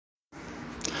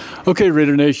Okay,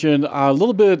 Raider Nation, a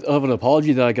little bit of an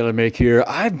apology that I got to make here.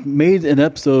 I've made an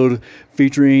episode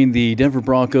featuring the Denver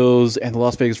Broncos and the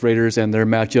Las Vegas Raiders and their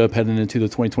matchup heading into the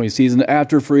 2020 season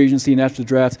after free agency and after the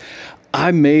draft.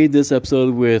 I made this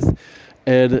episode with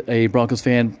Ed, a Broncos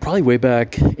fan, probably way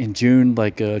back in June,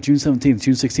 like June 17th,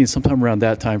 June 16th, sometime around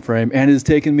that time frame. And it's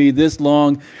taken me this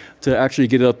long to actually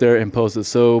get it up there and post it.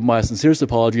 So my sincerest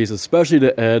apologies, especially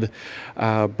to Ed.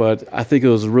 But I think it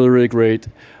was really, really great.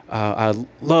 I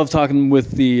love talking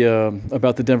with the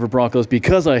about the Denver Broncos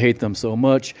because I hate them so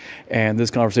much, and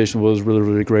this conversation was really,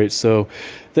 really great. So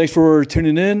thanks for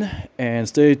tuning in, and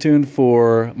stay tuned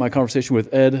for my conversation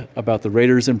with Ed about the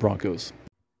Raiders and Broncos.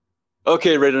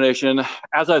 Okay, Raider Nation,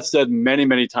 as I've said many,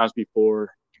 many times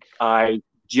before, I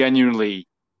genuinely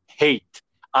hate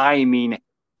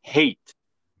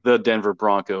the Denver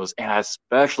Broncos, and I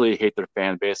especially hate their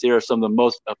fan base. They are some of the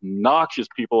most obnoxious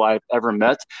people I've ever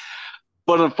met.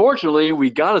 But unfortunately,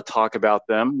 we got to talk about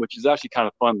them, which is actually kind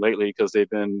of fun lately because they've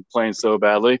been playing so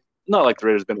badly. Not like the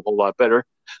Raiders have been a whole lot better.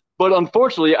 But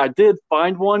unfortunately, I did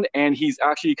find one, and he's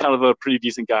actually kind of a pretty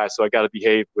decent guy, so I got to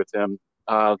behave with him.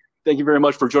 Thank you very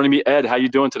much for joining me, Ed. How you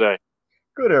doing today?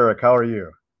 Good, Eric. How are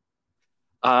you?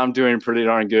 I'm doing pretty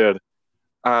darn good.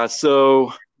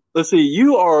 So let's see.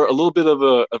 You are a little bit of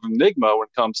an enigma when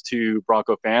it comes to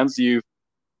Bronco fans.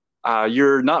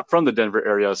 You're not from the Denver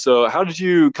area, so how did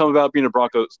you come about being a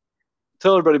Broncos?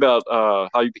 Tell everybody about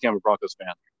how you became a Broncos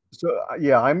fan. So,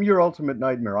 yeah, I'm your ultimate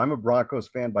nightmare. I'm a Broncos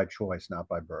fan by choice, not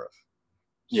by birth.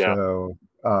 Yeah. So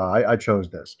I chose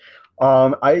this.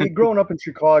 I growing up in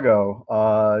Chicago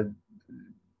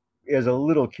as a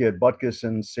little kid, Butkus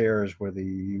and Sayers were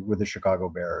the Chicago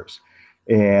Bears,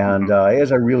 and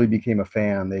as I really became a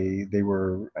fan, they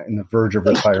were in the verge of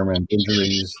retirement,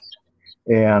 injuries.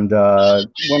 And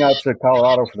went out to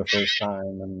Colorado for the first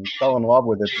time and fell in love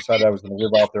with it. Decided I was going to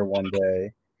live out there one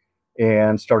day,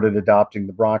 and started adopting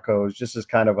the Broncos just as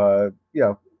kind of a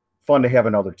fun to have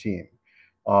another team.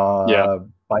 Yeah.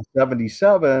 By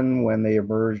 '77, when they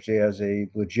emerged as a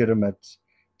legitimate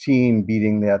team,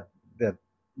 beating that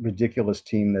ridiculous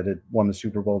team that had won the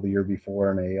Super Bowl the year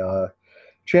before in a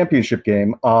championship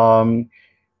game,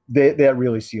 that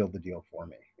really sealed the deal for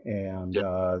me. And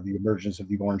the emergence of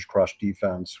the Orange Crush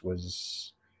defense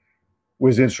was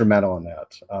instrumental in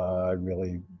that.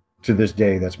 Really, to this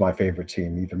day, that's my favorite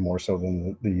team, even more so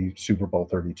than the Super Bowl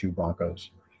 32 Broncos.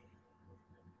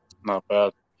 Not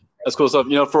bad. That's cool stuff.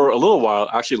 For a little while,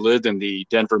 I actually lived in the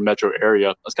Denver metro area.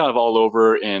 I was kind of all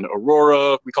over in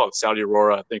Aurora. We call it Saudi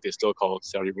Aurora. I think they still call it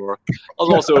Saudi Aurora. I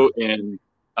was also in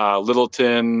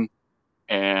Littleton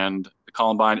and the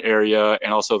Columbine area,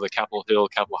 and also the Capitol Hill,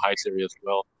 Capitol Heights area as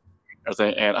well.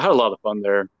 And I had a lot of fun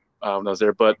there when I was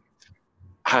there. But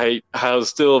I was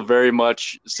still very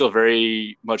much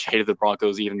hated the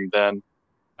Broncos even then.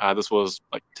 This was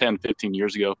like 10, 15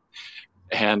 years ago.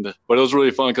 But it was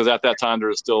really fun because at that time there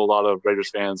was still a lot of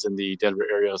Raiders fans in the Denver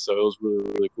area, so it was really,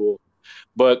 really cool.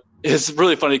 But it's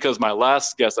really funny because my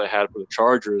last guest I had for the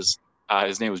Chargers,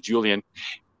 his name was Julian.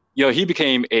 He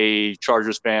became a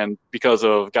Chargers fan because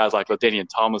of guys like LaDainian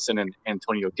Tomlinson and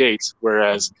Antonio Gates,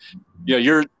 whereas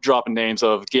you're dropping names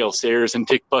of Gale Sayers and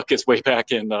Dick Butkus way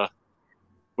back in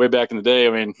the day.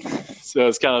 I mean, so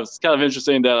it's kind of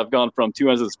interesting that I've gone from two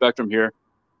ends of the spectrum here,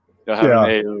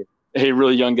 having a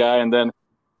really young guy and then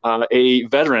a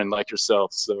veteran like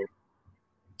yourself. So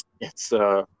it's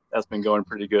that's been going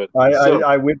pretty good.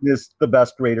 I witnessed the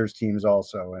best Raiders teams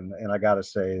also, and I got to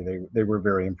say they were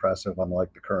very impressive,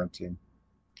 unlike the current team.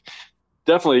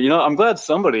 Definitely. I'm glad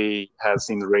somebody has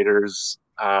seen the Raiders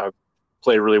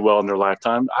play really well in their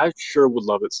lifetime. I sure would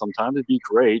love it sometime. It'd be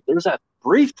great. There was that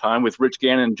brief time with Rich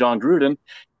Gannon and John Gruden.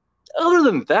 Other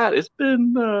than that, it's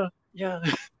been,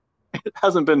 it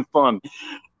hasn't been fun.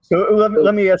 So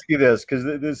let me ask you this, because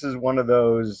this is one of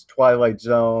those Twilight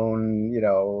Zone,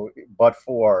 but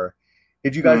for.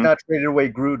 Did you guys not trade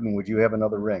away Gruden? Would you have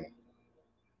another ring?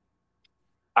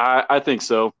 I think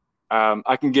so.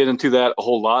 I can get into that a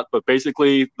whole lot, but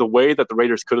basically the way that the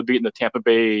Raiders could have beaten the Tampa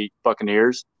Bay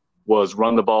Buccaneers was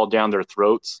run the ball down their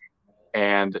throats,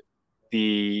 and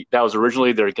that was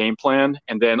originally their game plan.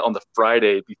 And then on the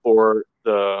Friday before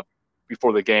the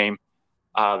game,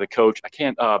 the coach,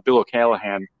 Bill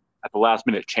O'Callahan, at the last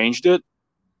minute changed it,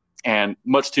 and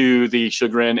much to the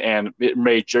chagrin, and it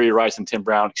made Jerry Rice and Tim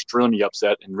Brown extremely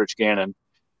upset, and Rich Gannon.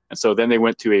 And so then they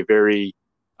went to a very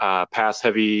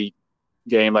pass-heavy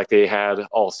game like they had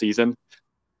all season.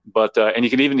 But and you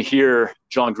can even hear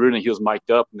John Gruden, he was mic'd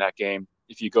up in that game.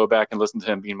 If you go back and listen to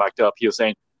him being mic'd up, he was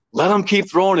saying, let him keep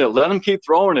throwing it. Let him keep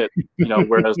throwing it.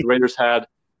 Whereas the Raiders had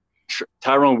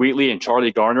Tyrone Wheatley and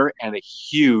Charlie Garner, and a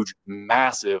huge,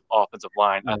 massive offensive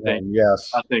line.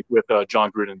 Yes. I think with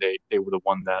John Gruden, they would have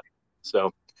won that.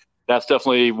 So that's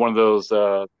definitely one of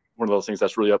those things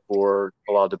that's really up for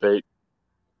a lot of debate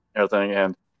and everything,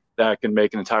 and that can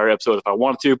make an entire episode if I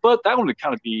wanted to. But that one would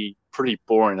kind of be pretty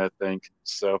boring, I think.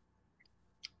 So,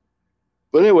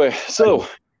 but anyway, so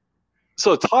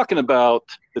talking about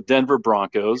the Denver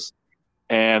Broncos,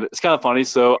 and it's kind of funny.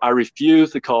 So I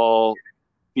refuse to call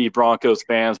the Broncos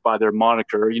fans by their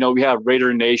moniker. You know, we have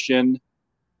Raider Nation,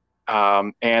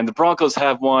 and the Broncos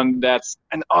have one that's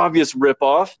an obvious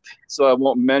ripoff, so I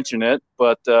won't mention it,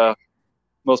 but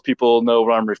most people know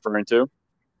what I'm referring to.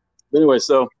 But anyway,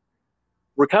 so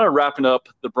we're kind of wrapping up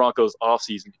the Broncos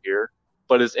offseason here,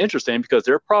 but it's interesting because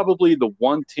they're probably the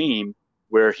one team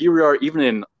where here we are even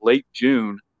in late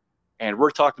June, and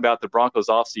we're talking about the Broncos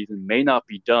offseason may not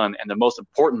be done, and the most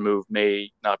important move may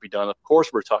not be done. Of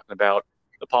course, we're talking about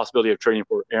the possibility of trading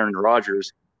for Aaron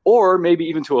Rodgers, or maybe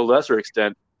even to a lesser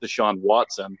extent, Deshaun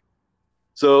Watson.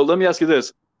 So let me ask you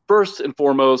this. First and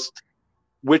foremost,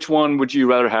 which one would you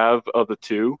rather have of the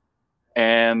two?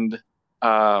 And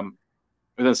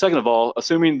then second of all,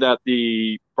 assuming that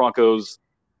the Broncos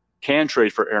can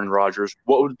trade for Aaron Rodgers,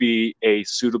 what would be a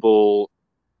suitable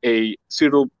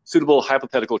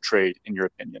hypothetical trade in your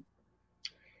opinion?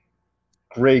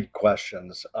 Great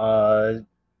questions.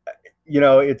 You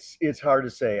know, it's hard to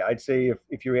say. I'd say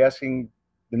if you're asking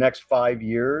the next 5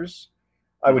 years,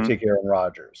 I would take Aaron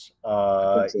Rodgers.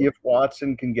 So. If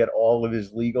Watson can get all of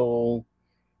his legal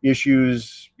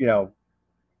issues, you know,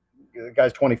 the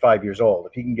guy's 25 years old.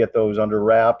 If he can get those under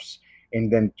wraps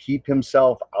and then keep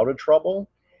himself out of trouble,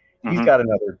 he's got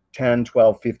another 10,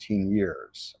 12, 15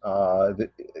 years,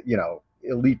 you know,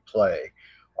 elite play.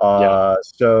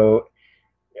 So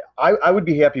I would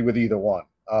be happy with either one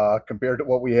compared to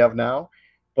what we have now.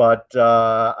 But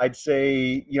I'd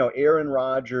say, you know, Aaron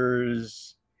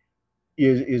Rodgers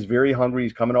is very hungry.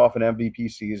 He's coming off an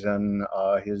MVP season.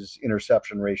 His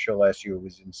interception ratio last year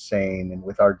was insane. And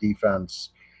with our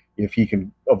defense, if he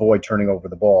can avoid turning over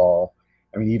the ball,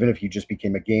 I mean, even if he just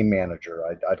became a game manager,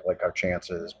 I'd like our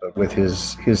chances. But with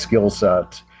his skill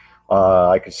set,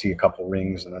 I could see a couple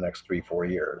rings in the next 3-4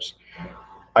 years.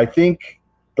 I think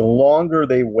the longer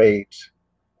they wait,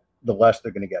 the less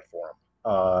they're going to get for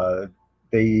him.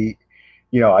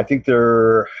 You know, I think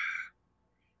they're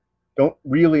don't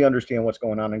really understand what's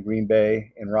going on in Green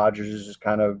Bay, and Rodgers is just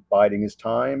kind of biding his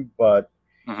time. But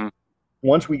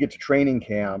once we get to training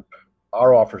camp,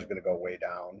 our offer is going to go way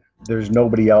down. There's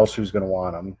nobody else who's going to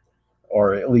want him,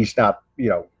 or at least not, you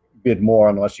know, bid more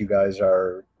unless you guys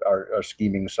are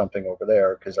scheming something over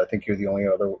there, because I think you're the only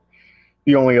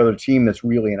other team that's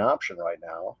really an option right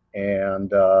now.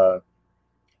 And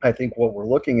I think what we're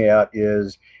looking at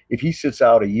is if he sits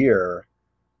out a year,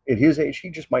 at his age, he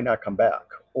just might not come back.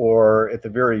 Or at the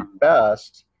very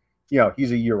best, you know,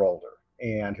 he's a year older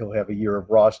and he'll have a year of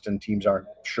rust and teams aren't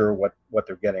sure what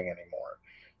they're getting anymore.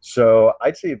 So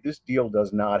I'd say if this deal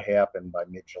does not happen by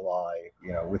mid-July,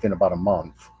 you know, within about a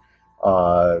month,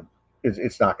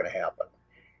 it's not going to happen.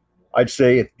 I'd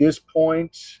say at this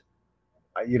point,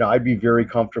 you know, I'd be very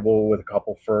comfortable with a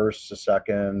couple firsts, a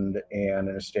second, and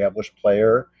an established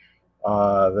player.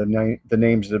 The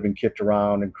names that have been kicked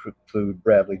around include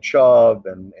Bradley Chubb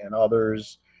and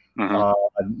others.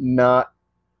 I'm not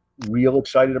real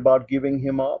excited about giving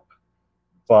him up,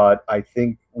 but I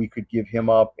think we could give him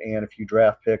up and a few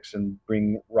draft picks and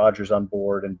bring Rodgers on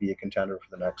board and be a contender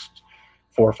for the next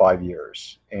 4 or 5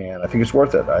 years. And I think it's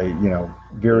worth it. You know,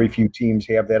 very few teams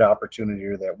have that opportunity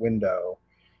or that window.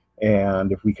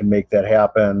 And if we can make that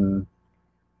happen,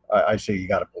 I say you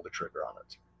got to pull the trigger on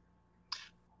it.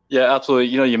 Yeah, absolutely.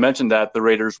 You know, you mentioned that the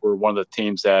Raiders were one of the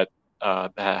teams that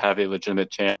have a legitimate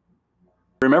chance.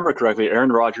 If I remember correctly,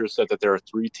 Aaron Rodgers said that there are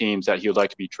 3 teams that he would like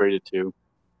to be traded to.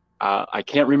 I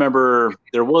can't remember.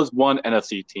 There was one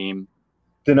NFC team.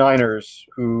 The Niners,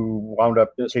 who wound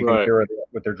up taking care of it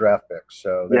with their draft picks.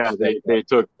 So they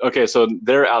took – okay, so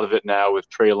they're out of it now with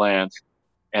Trey Lance.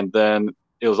 And then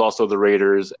it was also the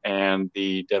Raiders and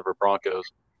the Denver Broncos.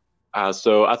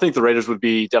 So I think the Raiders would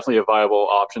be definitely a viable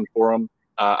option for them.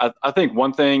 I think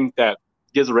one thing that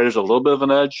gives the Raiders a little bit of an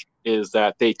edge is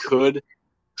that they could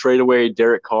trade away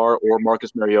Derek Carr or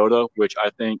Marcus Mariota, which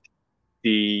I think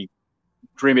the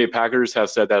Green Bay Packers have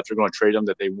said that if they're going to trade them,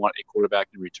 that they want a quarterback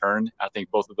in return. I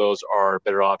think both of those are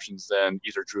better options than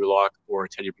either Drew Lock or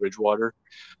Teddy Bridgewater.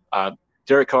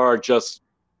 Derek Carr just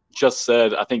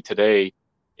said, I think today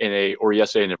or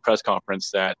yesterday in a press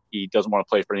conference, that he doesn't want to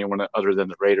play for anyone other than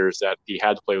the Raiders, that he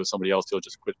had to play with somebody else, he'll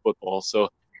just quit football. So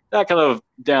that kind of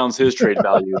downs his trade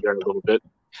value there a little bit.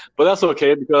 But that's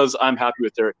okay because I'm happy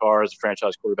with Derek Carr as a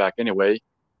franchise quarterback anyway.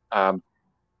 Um,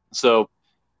 so,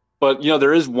 but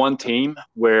there is one team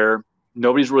where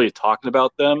nobody's really talking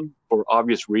about them for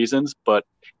obvious reasons, but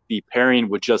the pairing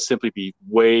would just simply be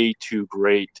way too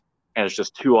great, and it's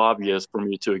just too obvious for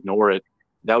me to ignore it.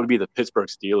 That would be the Pittsburgh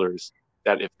Steelers.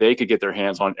 That if they could get their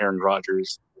hands on Aaron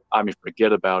Rodgers, I mean,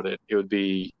 forget about it. It would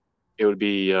be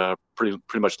pretty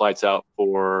much lights out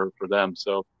for them.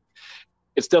 So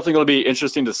it's definitely going to be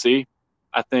interesting to see.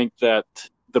 I think that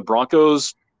the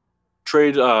Broncos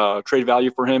trade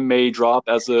value for him may drop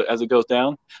as it goes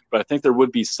down, but I think there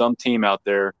would be some team out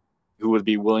there who would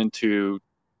be willing to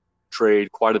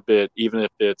trade quite a bit, even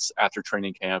if it's after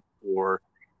training camp or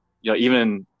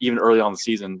even early on the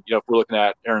season. If we're looking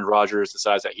at Aaron Rodgers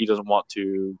decides that he wants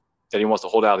to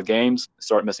hold out of games,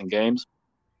 start missing games,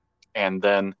 and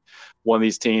then one of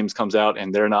these teams comes out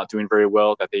and they're not doing very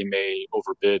well, that they may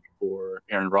overbid for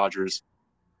Aaron Rodgers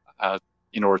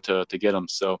in order to get him.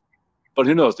 So, but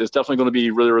who knows? It's definitely going to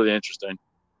be really, really interesting.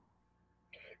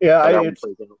 Yeah,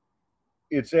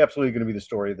 it's absolutely going to be the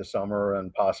story of the summer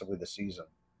and possibly the season.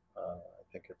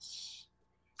 I think it's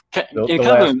in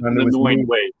kind of an annoying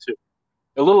way too.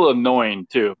 A little annoying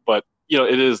too, but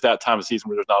it is that time of season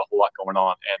where there's not a whole lot going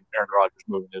on, and Aaron Rodgers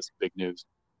moving is big news.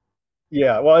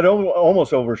 Yeah, well, it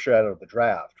almost overshadowed the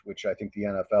draft, which I think the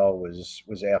NFL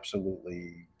was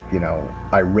absolutely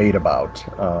irate about.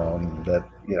 That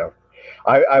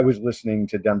I was listening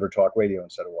to Denver Talk Radio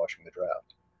instead of watching the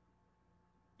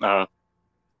draft.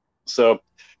 So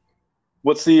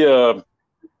what's the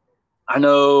I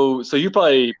know, so you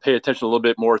probably pay attention a little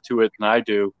bit more to it than I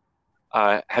do.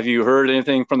 Have you heard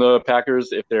anything from the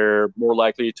Packers if they're more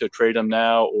likely to trade him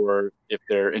now, or if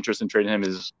their interest in trading him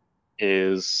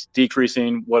is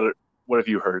decreasing? What have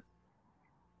you heard?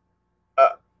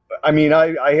 I mean,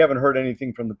 I haven't heard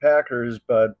anything from the Packers,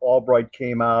 but Albright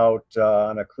came out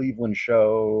on a Cleveland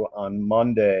show on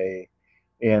Monday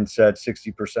and said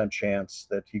 60% chance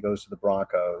that he goes to the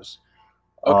Broncos.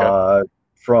 Okay.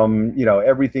 From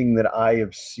everything that I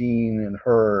have seen and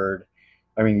heard,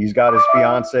 I mean, he's got his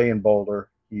fiance in Boulder.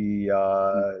 He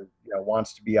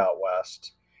wants to be out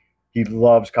west. He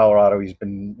loves Colorado. He's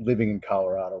been living in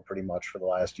Colorado pretty much for the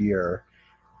last year,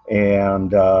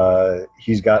 and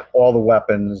he's got all the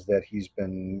weapons that he's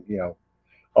been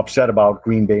upset about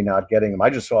Green Bay not getting him. I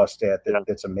just saw a stat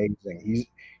that's amazing.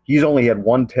 He's only had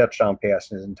one touchdown pass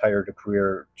in his entire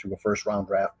career to a first-round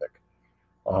draft pick.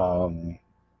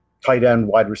 Tight end,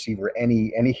 wide receiver,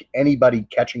 anybody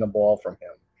catching a ball from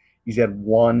him, he's had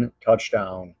one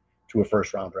touchdown to a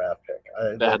first-round draft pick.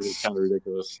 That's kind of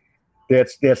ridiculous.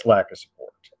 That's lack of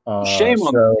support. Shame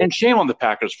on the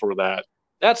Packers for that.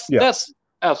 That's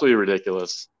absolutely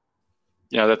ridiculous.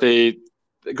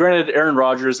 Granted, Aaron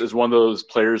Rodgers is one of those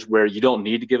players where you don't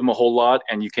need to give him a whole lot,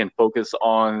 and you can focus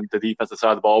on the defensive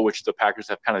side of the ball, which the Packers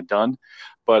have kind of done.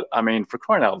 But I mean, for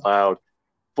crying out loud,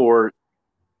 for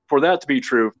that to be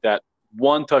true, that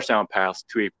one touchdown pass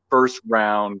to a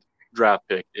first-round draft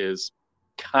pick is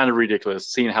kind of ridiculous,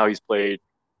 seeing how he's played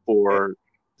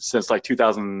since like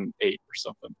 2008 or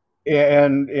something.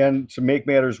 And to make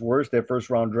matters worse, that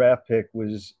first-round draft pick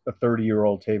was a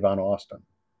 30-year-old Tavon Austin,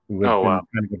 who had been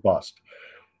kind of a bust.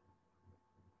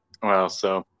 Well,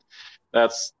 so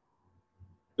that's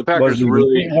the Packers. It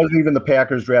wasn't even the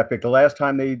Packers draft pick. The last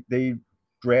time they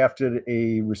drafted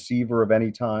a receiver of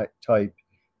any type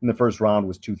in the first round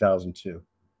was 2002.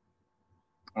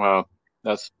 Wow,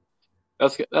 that's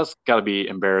got to be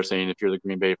embarrassing if you're the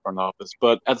Green Bay front office.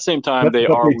 But at the same time, they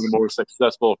are one of the more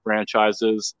successful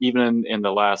franchises, even in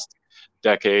the last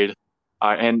decade.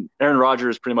 And Aaron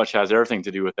Rodgers pretty much has everything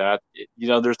to do with that.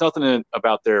 There's nothing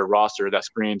about their roster that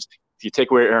screams, if you take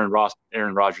away Aaron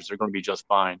Rodgers, they're going to be just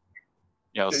fine.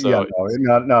 So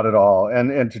not at all.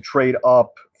 And to trade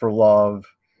up for Love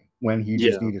when he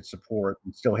just needed support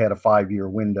and still had a 5-year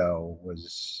window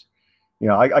was,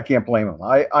 I can't blame him.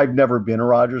 I've never been a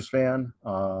Rodgers fan.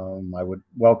 I would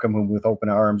welcome him with open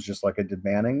arms, just like I did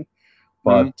Manning.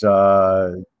 But,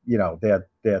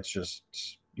 that's just,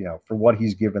 for what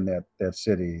he's given that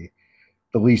city,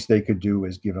 the least they could do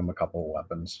is give him a couple of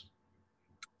weapons.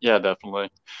 Yeah,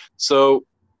 definitely. So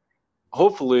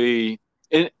hopefully,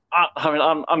 I'm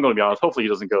going to be honest. Hopefully, he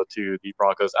doesn't go to the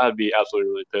Broncos. I'd be absolutely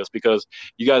really pissed because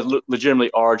you guys legitimately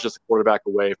are just a quarterback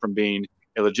away from being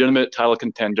a legitimate title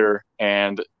contender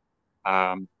and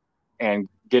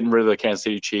getting rid of the Kansas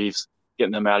City Chiefs,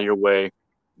 getting them out of your way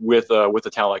with a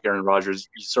talent like Aaron Rodgers.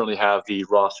 You certainly have the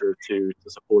roster to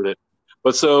support it.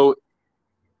 But so,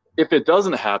 if it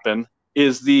doesn't happen,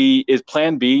 is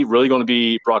Plan B really going to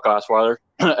be Brock Osweiler?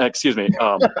 Excuse me,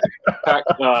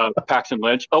 Paxton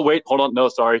Lynch. Oh wait, hold on. No,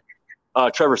 sorry.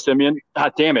 Trevor Simeon.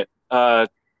 God damn it.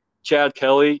 Chad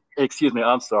Kelly. Excuse me.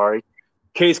 I'm sorry.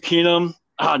 Case Keenum.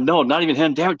 No, not even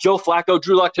him. Damn it. Joe Flacco,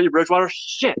 Drew Lock, Teddy Bridgewater.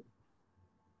 Shit.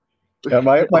 Yeah,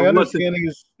 my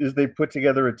understanding is they put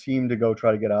together a team to go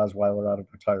try to get Osweiler out of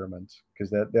retirement, because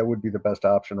that would be the best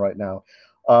option right now.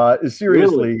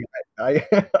 Seriously, really?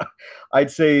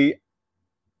 I'd say,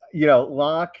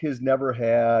 Locke has never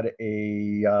had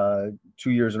a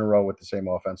 2 years in a row with the same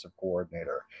offensive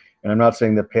coordinator. And I'm not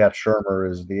saying that Pat Shurmur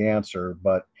is the answer,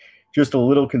 but just a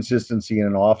little consistency in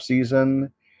an off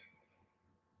season.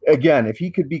 Again, if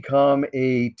he could become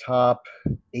a top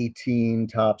 18,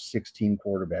 top 16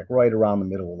 quarterback, right around the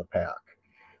middle of the pack,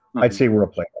 I'd say we're a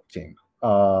playoff team.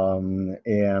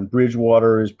 And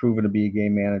Bridgewater has proven to be a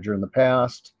game manager in the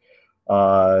past.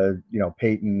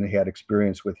 Peyton had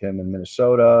experience with him in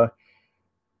Minnesota,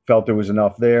 felt there was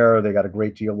enough there. They got a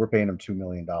great deal. We're paying him $2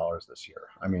 million this year.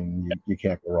 I mean, you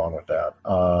can't go wrong with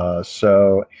that.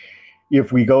 So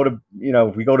if we go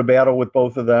to battle with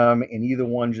both of them and either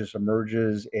one just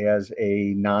emerges as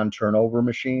a non-turnover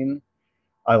machine,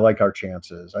 I like our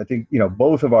chances. I think,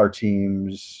 both of our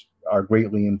teams are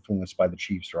greatly influenced by the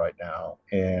Chiefs right now.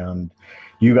 And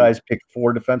you guys picked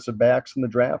 4 defensive backs in the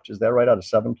draft. Is that right, out of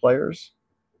 7 players?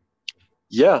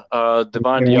 Yeah.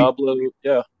 Divine Diablo.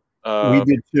 Yeah. We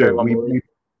did too.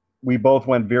 We both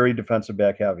went very defensive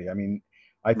back heavy. I mean,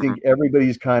 I think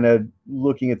everybody's kind of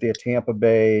looking at the Tampa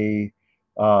Bay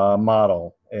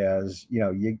model as,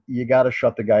 you got to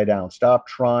shut the guy down. Stop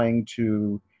trying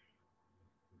to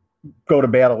go to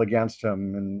battle against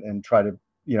him and try to,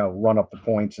 run up the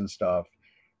points and stuff.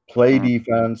 Play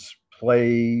defense,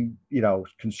 play,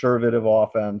 conservative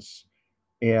offense,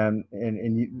 and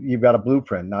you've got a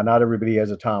blueprint. Now, not everybody has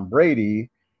a Tom Brady,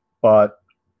 but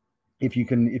if you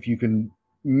can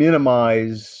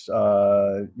minimize,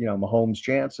 Mahomes'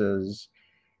 chances,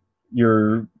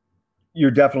 you're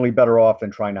definitely better off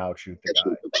than trying to outshoot the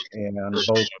guy. And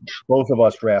both of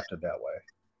us drafted that way.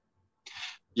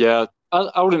 Yeah,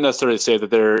 I wouldn't necessarily say that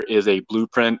there is a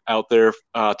blueprint out there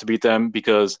to beat them,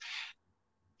 because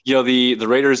the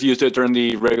Raiders used it during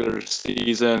the regular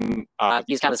season.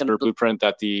 Used kind of similar blueprint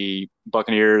that the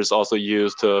Buccaneers also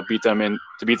used to beat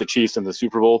the Chiefs in the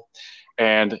Super Bowl.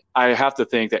 And I have to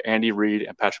think that Andy Reid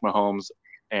and Patrick Mahomes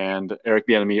and Eric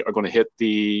Bieniemy are going to hit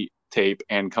the tape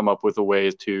and come up with a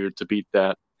way to beat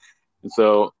that. And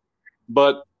so,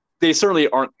 but they certainly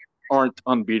aren't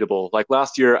unbeatable. Like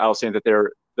last year, I was saying that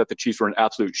the Chiefs were an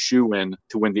absolute shoe-in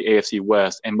to win the AFC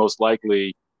West, and most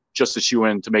likely just a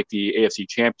shoe-in to make the AFC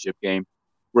Championship game.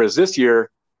 Whereas this year,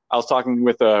 I was talking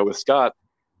with Scott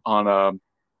on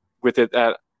with it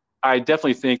that I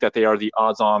definitely think that they are the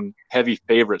odds-on heavy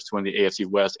favorites to win the AFC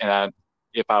West, and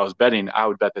if I was betting, I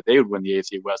would bet that they would win the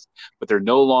AFC West. But they're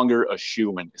no longer a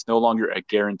shoe-in; it's no longer a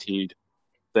guaranteed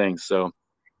thing. So,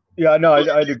 yeah, no,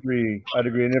 I'd agree.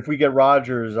 And if we get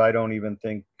Rodgers, I don't even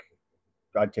think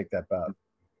I'd take that bet.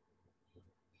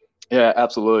 Yeah,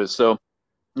 absolutely. So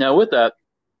now with that,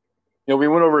 we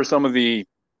went over some of the,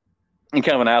 in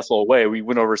kind of an asshole way, we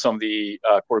went over some of the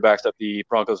quarterbacks that the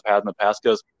Broncos have had in the past,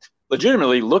 because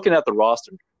legitimately, looking at the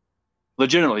roster,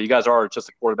 you guys are just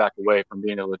a quarterback away from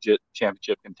being a legit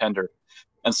championship contender.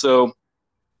 And so,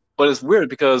 but it's weird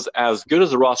because as good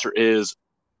as the roster is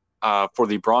for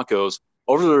the Broncos,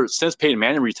 since Peyton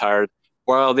Manning retired,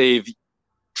 while they've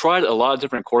tried a lot of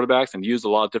different quarterbacks and used a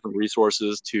lot of different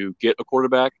resources to get a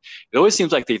quarterback, it always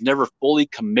seems like they've never fully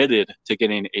committed to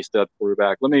getting a stud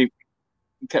quarterback. Let me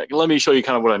show you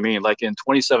kind of what I mean. Like in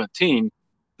 2017,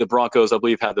 the Broncos, I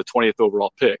believe, had the 20th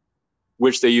overall pick,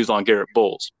 which they used on Garrett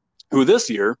Bowles, who this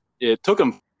year, it took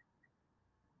him,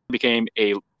 became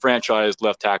a franchise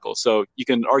left tackle. So you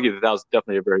can argue that was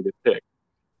definitely a very good pick.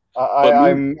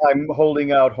 I'm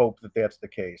holding out hope that that's the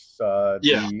case.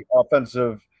 The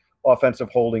offensive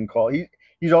holding call.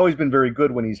 He's always been very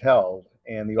good when he's held,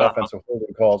 and the offensive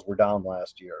holding calls were down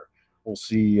last year. We'll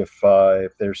see if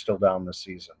they're still down this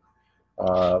season.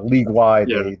 League wide,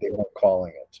 they weren't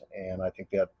calling it, and I think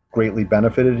that greatly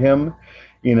benefited him.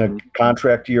 In a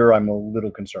contract year, I'm a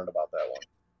little concerned about that one.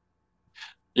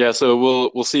 Yeah, so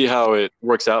we'll see how it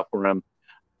works out for him.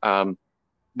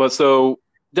 But so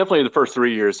definitely the first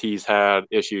 3 years he's had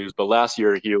issues, but last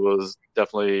year he was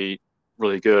definitely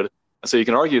really good. And so you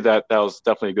can argue that was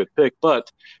definitely a good pick.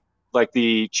 But like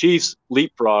the Chiefs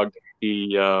leapfrogged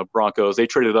the Broncos, they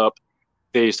traded up.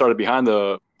 They started behind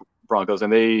the Broncos,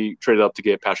 and they traded up to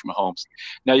get Patrick Mahomes.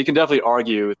 Now, you can definitely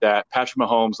argue that Patrick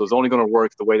Mahomes was only going to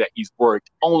work the way that he's worked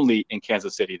only in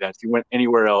Kansas City, that if he went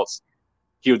anywhere else,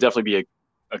 he would definitely be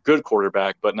a good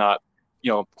quarterback, but not,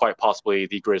 quite possibly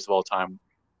the greatest of all time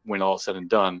when all is said and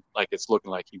done, like it's looking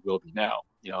like he will be now,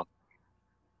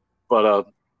 but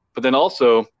then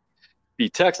also the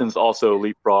Texans also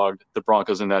leapfrogged the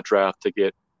Broncos in that draft to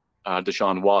get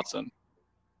Deshaun Watson.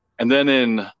 And then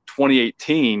in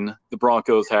 2018, the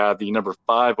Broncos had the number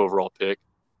 5 overall pick,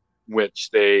 which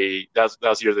that's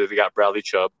the year that they got Bradley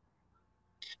Chubb.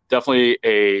 Definitely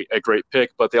a great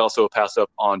pick, but they also passed up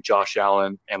on Josh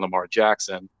Allen and Lamar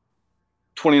Jackson.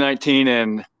 2019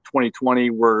 and 2020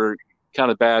 were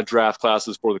kind of bad draft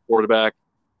classes for the quarterback.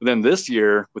 But then this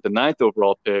year, with the 9th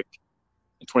overall pick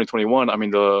in 2021, I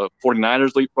mean, the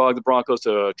 49ers leapfrogged the Broncos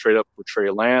to trade up for Trey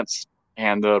Lance.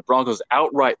 And the Broncos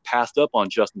outright passed up on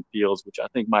Justin Fields, which I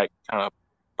think might kind of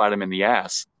bite them in the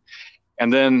ass.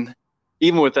 And then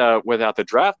even without the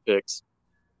draft picks,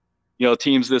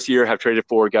 teams this year have traded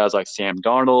for guys like Sam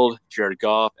Darnold, Jared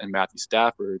Goff, and Matthew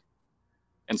Stafford.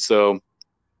 And so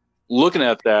looking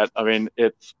at that, I mean,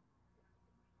 it's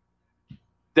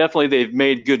definitely they've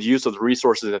made good use of the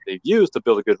resources that they've used to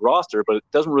build a good roster, but it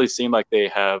doesn't really seem like they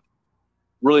have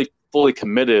really fully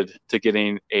committed to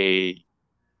getting a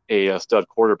stud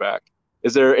quarterback.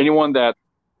 Is there anyone that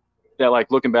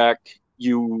like looking back,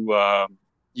 you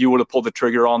would have pulled the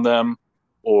trigger on them,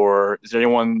 or is there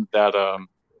anyone that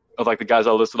of like the guys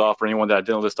I listed off, or anyone that I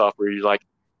didn't list off, where you're like,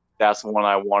 that's the one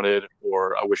I wanted,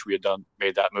 or I wish we had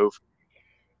made that move?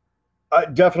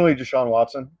 Definitely Deshaun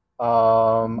Watson.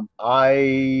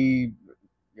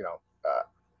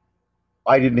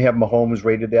 I didn't have Mahomes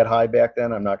rated that high back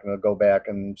then. I'm not going to go back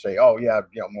and say, oh yeah,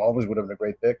 Mahomes would have been a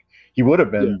great pick. He would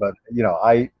have been, but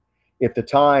at the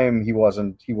time he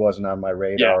wasn't on my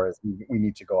radar. As we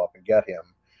need to go up and get him.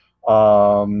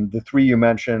 The 3 you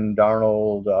mentioned,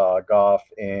 Darnold, Goff,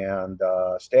 and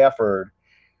Stafford,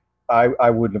 I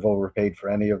wouldn't have overpaid for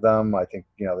any of them. I think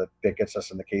that gets us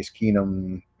in the Case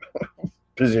Keenum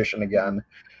position again.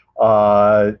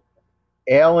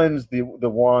 Allen's the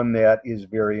one that is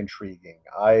very intriguing.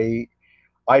 I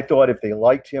thought if they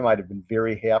liked him, I'd have been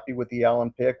very happy with the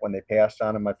Allen pick. When they passed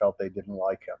on him, I felt they didn't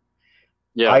like him.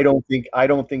 Yeah, I don't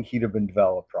think he'd have been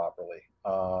developed properly,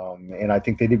 and I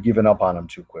think they'd have given up on him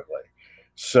too quickly.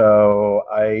 So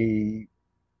I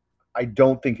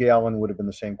don't think Allen would have been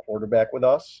the same quarterback with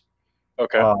us.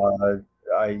 Okay.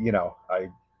 I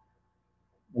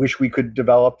wish we could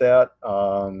develop that.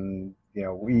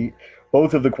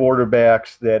 Both of the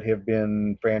quarterbacks that have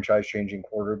been franchise-changing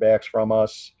quarterbacks from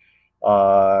us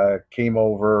came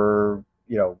over,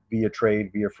 via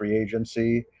trade, via free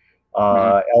agency.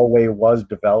 Elway was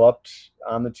developed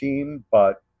on the team,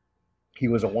 but he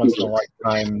was a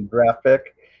once-in-a-lifetime draft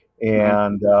pick,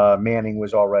 and Manning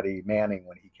was already Manning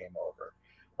when he came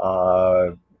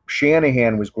over.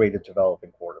 Shanahan was great at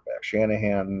developing quarterbacks.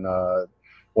 Shanahan,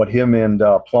 what him and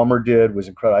Plummer did was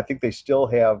incredible. I think they still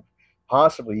have,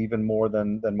 possibly even more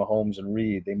than Mahomes and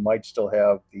Reed, they might still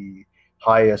have the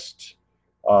highest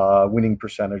winning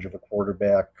percentage of a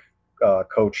quarterback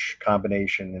coach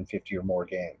combination in 50 or more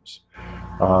games.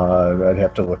 I'd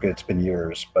have to look at it's been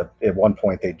years, but at one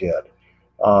point they did.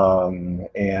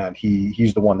 And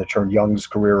he's the one that turned Young's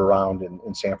career around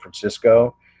in San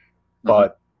Francisco.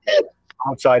 But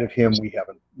outside of him,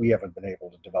 we haven't been able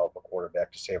to develop a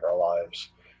quarterback to save our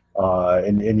lives.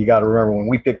 And you got to remember, when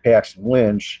we picked Paxton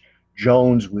Lynch,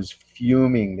 Jones was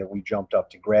fuming that we jumped up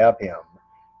to grab him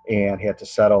and had to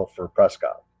settle for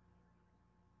Prescott.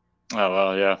 Oh,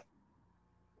 well, yeah.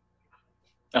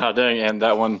 Dang, and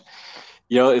that one,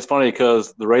 it's funny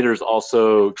because the Raiders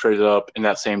also traded up in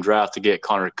that same draft to get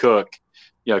Connor Cook,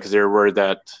 because they were worried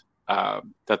that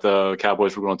the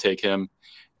Cowboys were going to take him.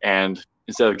 And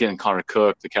instead of getting Connor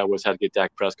Cook, the Cowboys had to get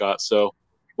Dak Prescott. So,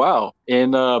 wow,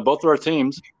 in both of our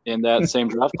teams in that same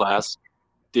draft class,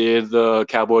 did the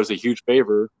Cowboys a huge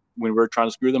favor when we were trying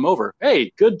to screw them over.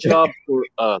 Hey, good job for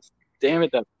us. Damn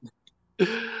it.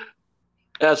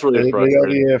 That's really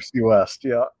frustrating. The AFC West,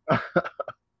 yeah.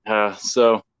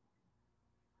 So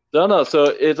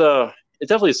it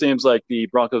definitely seems like the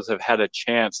Broncos have had a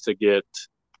chance to get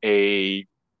a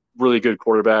really good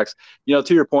quarterbacks.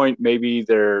 To your point, maybe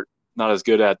they're not as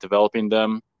good at developing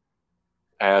them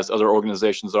as other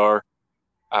organizations are.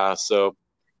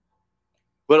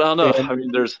 But I don't know. I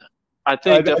mean, I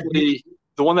think definitely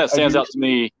the one that stands out to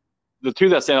me, the 2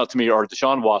 that stand out to me are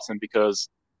Deshaun Watson, because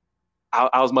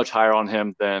I was much higher on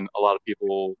him than a lot of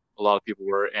people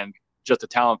were, and just the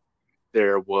talent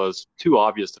there was too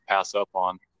obvious to pass up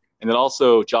on. And then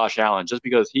also Josh Allen, just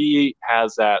because he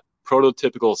has that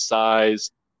prototypical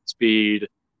size, speed,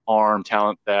 arm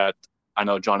talent that I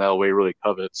know John Elway really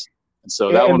covets. And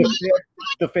so that one,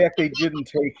 the fact they didn't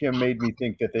take him made me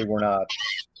think that they were not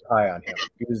high on him,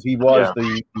 because he was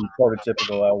the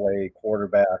prototypical Elway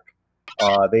quarterback.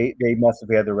 They must have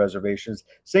had their reservations.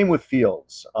 Same with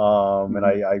Fields. And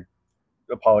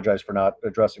apologize for not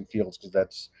addressing Fields because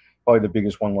that's probably the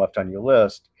biggest one left on your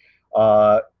list.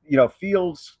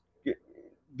 Fields,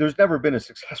 there's never been a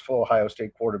successful Ohio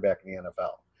State quarterback in the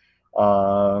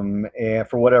NFL. And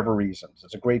for whatever reasons,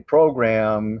 it's a great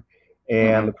program,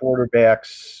 and the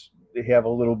quarterbacks have a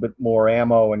little bit more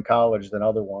ammo in college than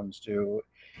other ones do,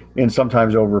 and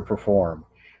sometimes overperform.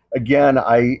 Again,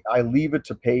 I leave it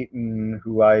to Peyton,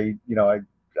 who I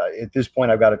at this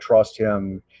point I've got to trust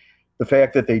him. The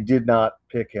fact that they did not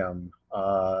pick him,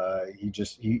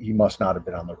 he must not have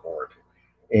been on the board.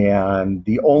 And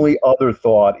the only other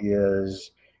thought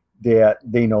is that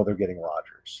they know they're getting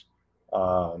Rodgers,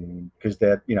 because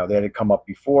that had come up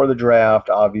before the draft.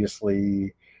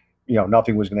 Obviously,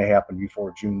 nothing was going to happen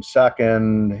before June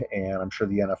 2nd, and I'm sure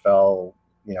the NFL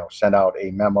sent out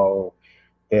a memo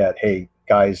that, hey,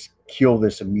 guys, kill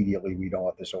this immediately. We don't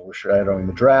want this overshadowing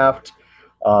the draft.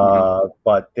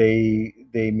 But they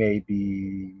may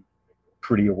be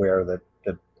pretty aware that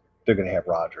they're going to have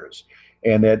Rodgers,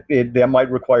 and that might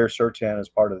require Surtain as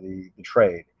part of the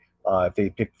trade. If they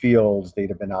picked Fields, they'd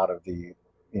have been out of the,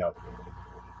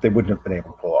 they wouldn't have been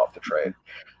able to pull off the trade.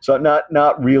 So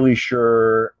not really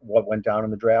sure what went down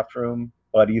in the draft room,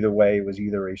 but either way, it was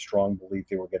either a strong belief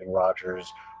they were getting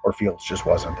Rodgers or Fields just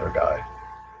wasn't their guy.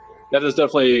 That is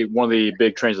definitely one of the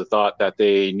big trains of thought, that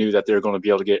they knew that they were going to be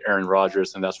able to get Aaron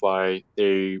Rodgers, and that's why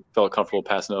they felt comfortable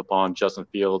passing up on Justin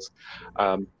Fields.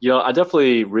 I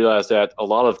definitely realized that a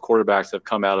lot of quarterbacks have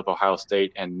come out of Ohio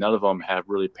State, and none of them have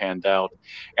really panned out.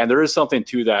 And there is something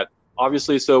to that,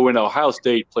 obviously. So when Ohio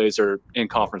State plays their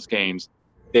in-conference games,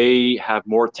 they have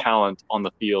more talent on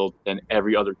the field than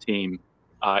every other team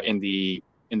in the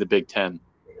Big Ten.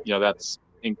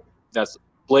 That's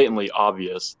blatantly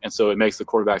obvious, and so it makes the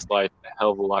quarterback's life a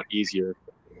hell of a lot easier.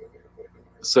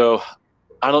 So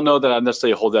I don't know that I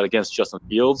necessarily hold that against Justin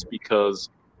Fields, because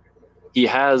he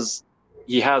has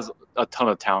a ton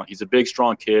of talent. He's a big,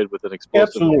 strong kid with an explosive.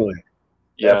 Absolutely.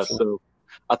 Yeah. Absolutely. So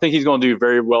I think he's going to do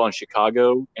very well in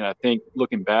Chicago, and I think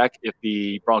looking back, if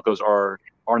the Broncos are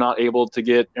not able to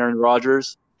get Aaron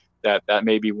Rodgers, that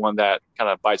may be one that kind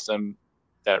of bites them.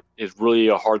 That is really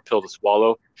a hard pill to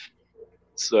swallow.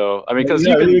 So I mean, because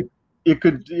it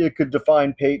could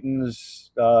define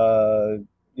Peyton's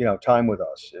time with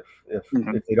us if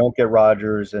they don't get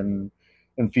Rodgers and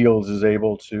Fields is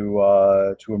able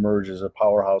to emerge as a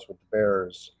powerhouse with the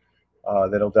Bears.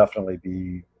 That'll definitely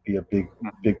be a big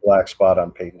black spot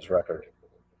on Peyton's record.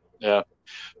 Yeah.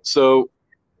 So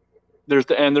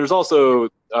there's also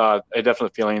a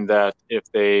definite feeling that if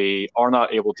they are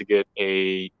not able to get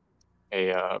a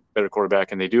better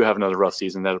quarterback, and they do have another rough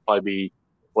season, that'll probably be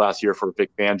last year for Vic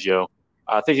Fangio.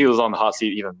 I think he was on the hot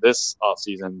seat even this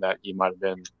offseason, that he might have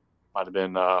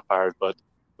been fired, but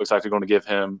looks like they're going to give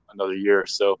him another year.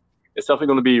 So it's definitely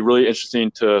going to be really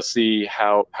interesting to see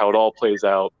how it all plays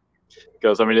out.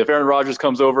 Because, I mean, if Aaron Rodgers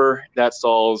comes over, that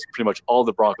solves pretty much all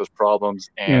the Broncos' problems,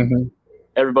 and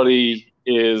everybody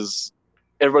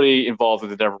involved in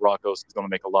the Denver Broncos is going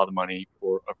to make a lot of money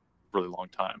for a really long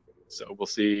time. So we'll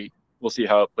see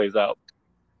how it plays out.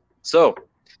 So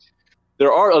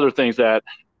there are other things that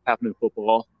happen in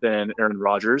football than Aaron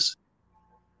Rodgers,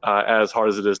 as hard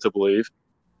as it is to believe.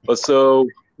 But so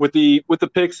with the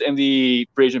picks and the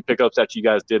free agent pickups that you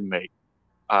guys did make,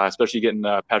 especially getting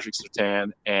Patrick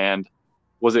Surtain, and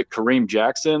was it Kareem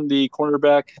Jackson, the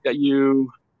cornerback that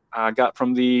you got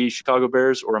from the Chicago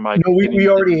Bears, or am I? No, we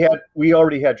already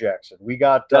had Jackson. We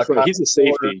got that's right. He's a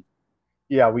safety.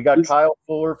 Yeah, we got Kyle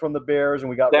Fuller from the Bears, and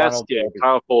we got Ronald Darby.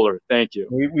 Kyle Fuller. Thank you.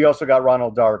 We also got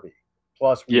Ronald Darby.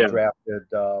 Plus, we drafted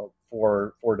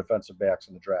four defensive backs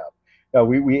in the draft. No,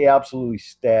 we absolutely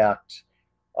stacked,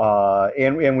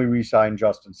 and we re-signed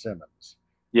Justin Simmons.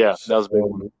 Yeah, that was a big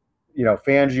one.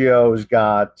 Fangio's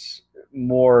got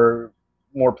more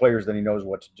players than he knows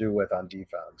what to do with on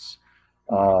defense.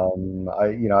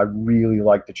 I really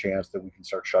like the chance that we can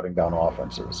start shutting down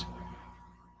offenses.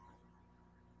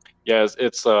 Yes,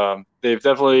 it's they've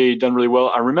definitely done really well.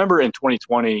 I remember in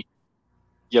 2020,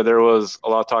 there was a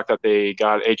lot of talk that they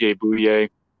got AJ Bouye,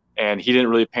 and he didn't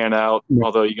really pan out,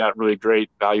 although you got really great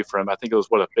value for him. I think it was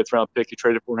a 5th-round pick you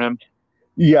traded for him.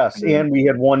 Yes, and we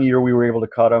had 1 year we were able to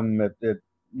cut him at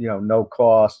no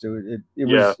cost. It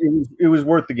was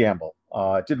worth the gamble.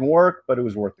 It didn't work, but it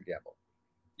was worth the gamble.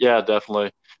 Yeah,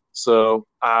 definitely. So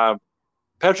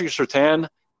Patrick Surtain,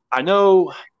 I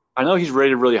know he's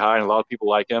rated really high, and a lot of people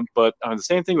like him. But the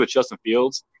same thing with Justin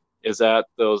Fields is that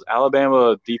those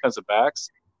Alabama defensive backs,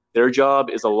 their job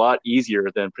is a lot easier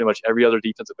than pretty much every other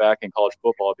defensive back in college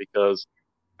football, because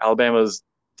Alabama's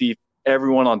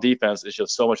everyone on defense is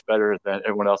just so much better than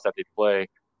everyone else that they play.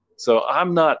 So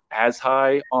I'm not as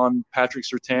high on Patrick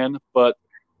Surtain, but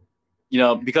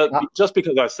because just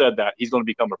because I said that, he's going to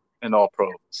become an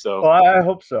All-Pro. So, well, I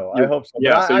hope so. I hope so.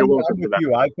 Yeah, but so you're I'm welcome for with that.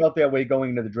 you. I felt that way going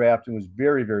into the draft and was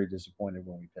very, very disappointed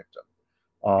when we picked him.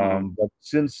 But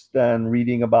since then,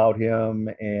 reading about him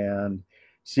and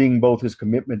seeing both his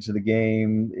commitment to the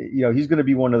game, he's going to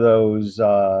be one of those,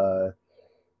 Ed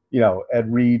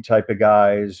Reed type of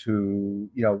guys who,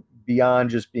 beyond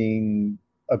just being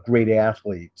a great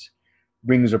athlete,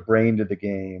 brings a brain to the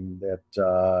game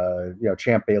that,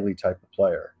 Champ Bailey type of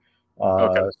player.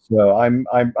 Okay. So I'm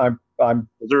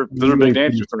Those are big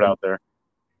names you're throwing out there.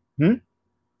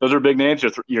 Those are big names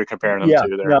you're comparing them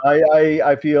to there. No,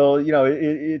 I feel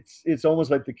it's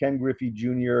almost like the Ken Griffey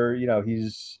Jr.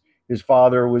 His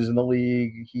father was in the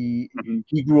league. He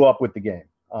grew up with the game,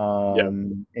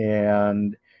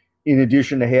 and in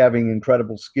addition to having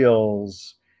incredible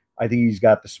skills, I think he's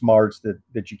got the smarts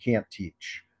that you can't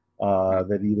teach.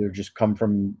 That either just come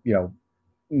from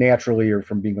naturally or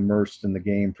from being immersed in the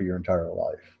game for your entire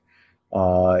life.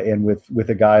 And with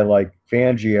a guy like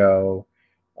Fangio,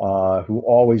 who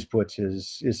always puts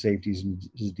his safeties and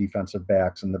his defensive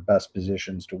backs in the best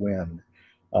positions to win,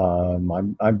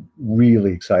 I'm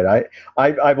really excited.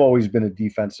 I've always been a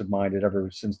defensive minded ever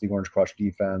since the Orange Crush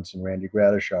defense and Randy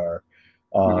Gradishar.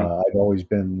 I've always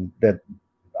been that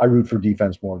I root for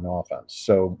defense more than offense.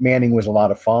 So Manning was a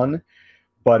lot of fun,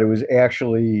 but it was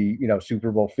actually,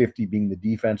 Super Bowl 50 being the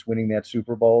defense winning that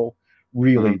Super Bowl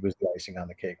really was the icing on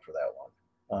the cake for that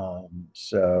one.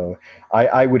 So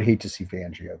I would hate to see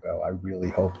Fangio go. I really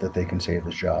hope that they can save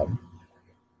his job.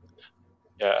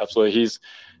 Yeah, absolutely. He's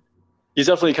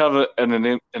definitely kind of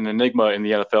an enigma in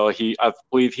the NFL. I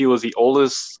believe he was the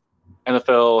oldest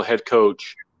NFL head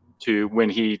coach when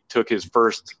he took his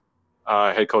first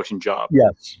head coaching job.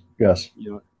 Yes.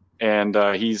 And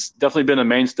he's definitely been a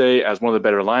mainstay as one of the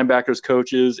better linebackers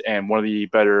coaches and one of the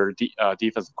better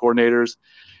defensive coordinators.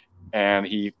 And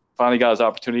he finally got his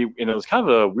opportunity, and it was kind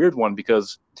of a weird one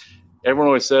because everyone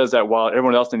always says that while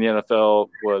everyone else in the NFL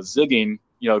was zigging,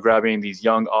 grabbing these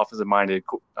young offensive-minded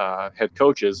head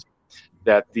coaches,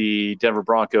 that the Denver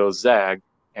Broncos zagged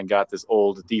and got this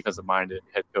old defensive-minded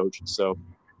head coach. So,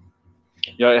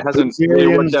 it hasn't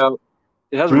really worked out.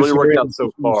 It hasn't really worked out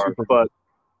so far. But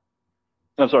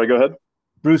I'm sorry. Go ahead.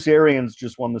 Bruce Arians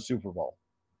just won the Super Bowl.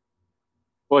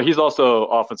 Well, he's also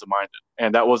offensive minded,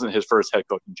 and that wasn't his first head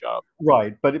coaching job.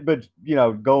 Right, but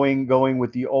going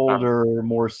with the older,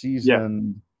 more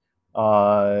seasoned,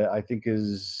 I think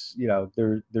is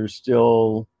there's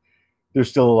still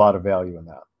a lot of value in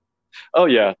that. Oh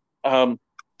yeah,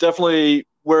 definitely.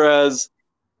 Whereas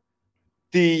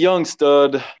the young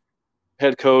stud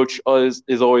head coach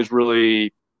is always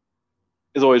really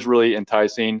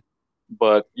enticing,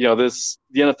 but the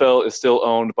NFL is still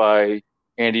owned by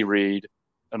Andy Reid,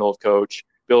 an old coach,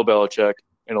 Bill Belichick,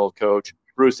 an old coach,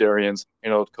 Bruce Arians,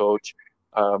 an old coach,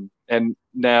 and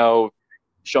now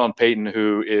Sean Payton,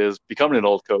 who is becoming an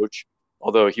old coach,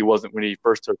 although he wasn't when he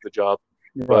first took the job.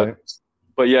 Right.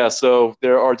 But yeah, so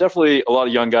there are definitely a lot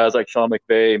of young guys like Sean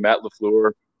McVay, Matt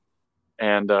LaFleur,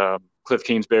 and Cliff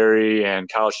Kingsbury and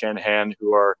Kyle Shanahan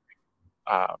who are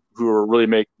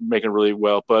really making really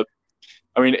well. But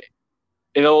I mean,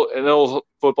 an old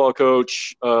football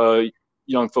coach,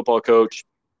 young football coach,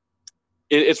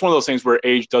 it's one of those things where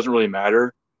age doesn't really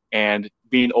matter, and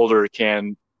being older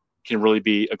can really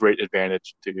be a great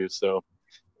advantage to you. So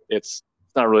it's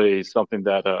not really something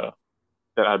that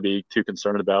I'd be too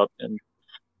concerned about.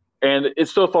 And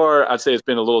it's so far, I'd say it's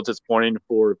been a little disappointing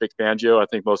for Vic Fangio. I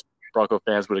think most Bronco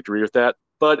fans would agree with that.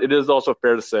 But it is also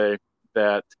fair to say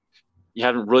that you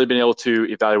haven't really been able to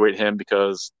evaluate him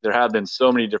because there have been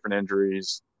so many different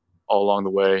injuries all along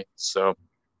the way. So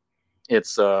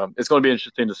it's going to be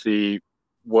interesting to see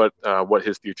what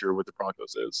his future with the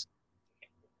Broncos is.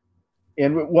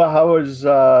 And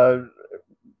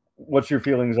what's your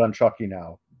feelings on Chucky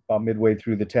now? About midway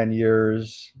through the 10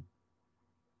 years.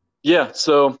 Yeah,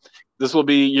 so this will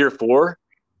be year 4.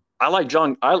 I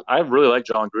really like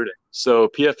John Gruden. So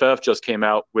PFF just came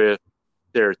out with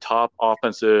their top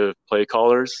offensive play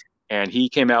callers, and he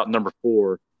came out number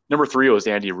 4. Number 3 was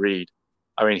Andy Reid.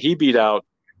 I mean, he beat out,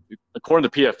 according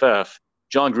to PFF,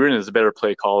 John Gruden is a better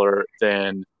play caller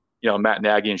than Matt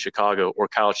Nagy in Chicago, or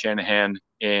Kyle Shanahan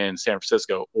in San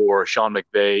Francisco, or Sean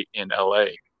McVay in LA.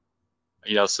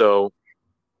 So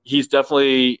he's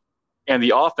definitely, and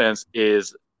the offense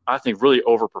is, I think, really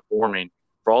overperforming.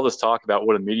 For all this talk about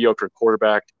what a mediocre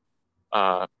quarterback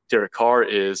Derek Carr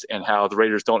is, and how the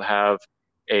Raiders don't have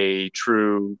a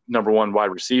true number 1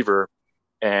 wide receiver,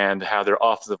 and how their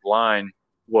offensive line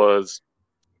was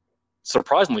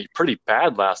surprisingly pretty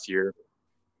bad last year,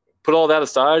 put all that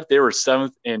aside, they were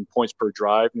 7th in points per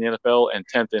drive in the NFL and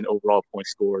 10th in overall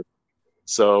points scored.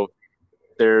 So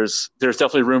there's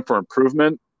definitely room for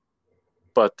improvement,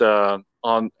 but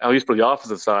on at least for the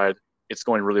offensive side, it's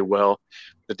going really well.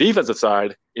 The defensive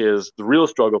side is the real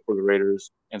struggle for the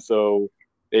Raiders, and so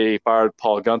they fired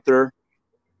Paul Guenther,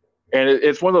 and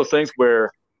it's one of those things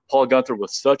where Paul Guenther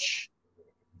was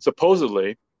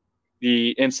supposedly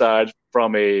the inside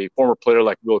from a former player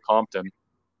like Will Compton.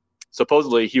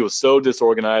 Supposedly he was so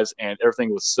disorganized and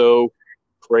everything was so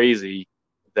crazy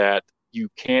that you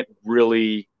can't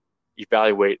really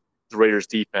evaluate the Raiders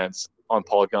defense on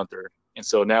Paul Guenther. And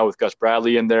so now with Gus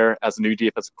Bradley in there as the new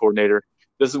defensive coordinator,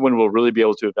 this is when we'll really be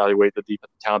able to evaluate the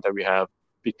defensive talent that we have,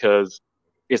 because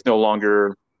it's no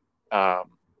longer a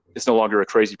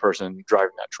crazy person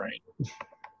driving that train.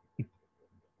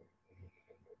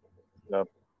 So,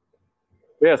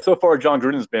 yeah, so far John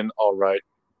Gruden's been all right.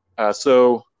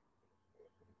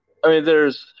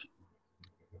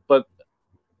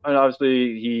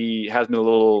 Obviously he has been a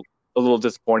little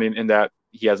disappointing in that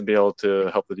he hasn't been able to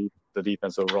help the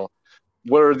defense overall.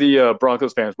 What are the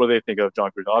Broncos fans? What do they think of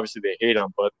John Gruden? Obviously they hate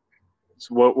him, but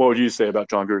what would you say about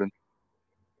John Gruden?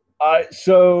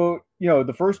 So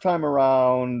the first time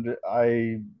around,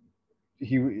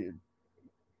 he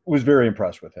was very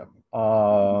impressed with him.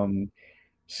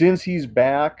 Since he's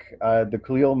back, the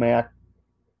Khalil Mack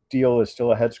deal is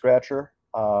still a head scratcher.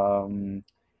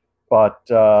 But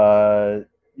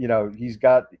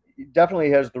he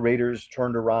definitely has the Raiders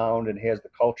turned around and has the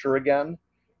culture again,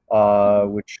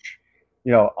 which,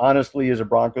 honestly, as a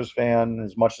Broncos fan,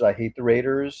 as much as I hate the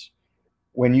Raiders,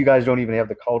 when you guys don't even have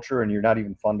the culture and you're not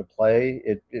even fun to play,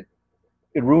 it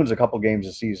ruins a couple games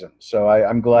a season. So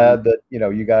I'm glad that,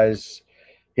 you guys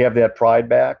have that pride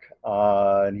back,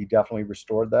 and he definitely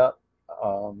restored that.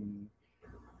 I'm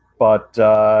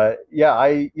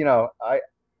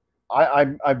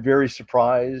very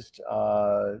surprised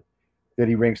that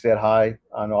he ranks that high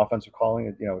on offensive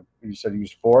calling. You said he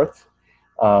was 4th.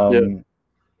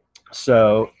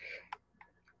 So,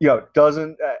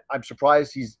 I'm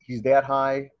surprised he's that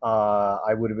high.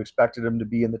 I would have expected him to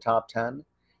be in the top 10.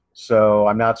 So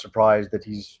I'm not surprised that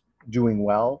he's doing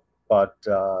well, but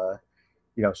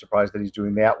surprised that he's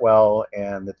doing that well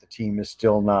and that the team is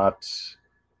still not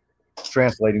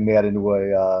translating that into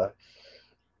a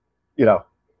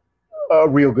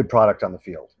real good product on the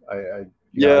field. I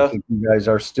think you guys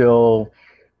are still,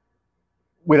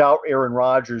 without Aaron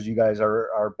Rodgers, you guys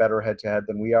are better head to head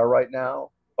than we are right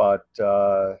now, but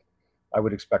I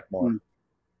would expect more.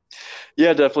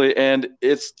 Yeah, definitely. And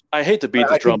I hate to beat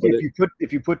the drum, but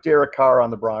if you put Derek Carr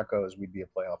on the Broncos, we'd be a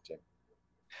playoff team.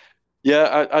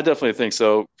 Yeah, I definitely think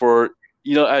so.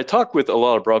 I talk with a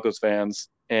lot of Broncos fans,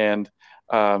 and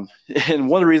one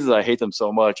of the reasons I hate them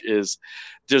so much is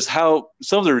just how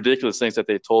some of the ridiculous things that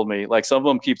they told me. Like, some of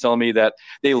them keep telling me that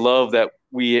they love that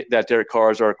Derek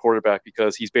Carr is our quarterback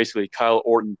because he's basically Kyle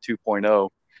Orton 2.0.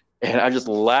 And I just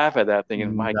laugh at that thing.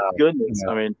 And my goodness,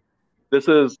 I mean, this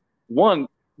is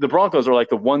the Broncos are like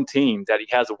the one team that he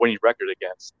has a winning record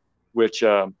against, which,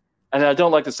 and I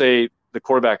don't like to say the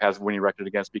quarterback has a winning record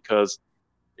against, because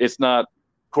it's not,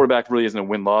 quarterback really isn't a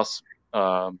win-loss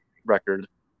record,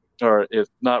 or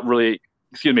it's not really,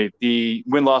 the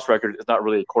win-loss record is not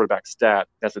really a quarterback stat.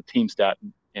 That's a team stat,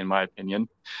 in my opinion.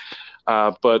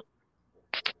 But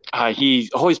he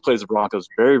always plays the Broncos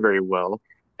very, very well.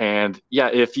 And yeah,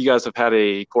 if you guys have had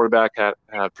a quarterback that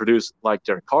produced like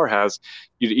Derek Carr has,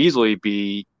 you'd easily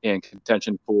be in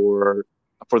contention for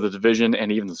the division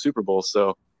and even the Super Bowl.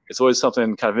 So it's always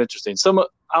something kind of interesting.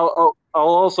 I'll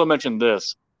also mention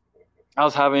this. I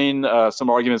was having some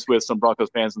arguments with some Broncos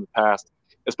fans in the past,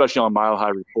 especially on Mile High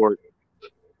Report,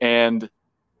 and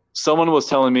someone was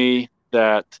telling me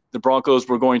that the Broncos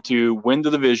were going to win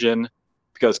the division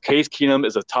because Case Keenum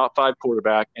is a top 5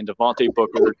 quarterback and Devontae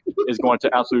Booker is going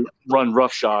to absolutely run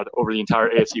roughshod over the entire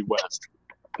AFC West.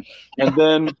 And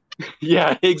then,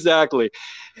 yeah, exactly.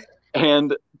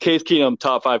 And Case Keenum,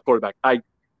 top 5 quarterback. I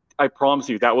promise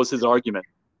you, that was his argument.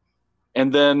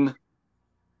 And then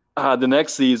the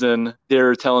next season,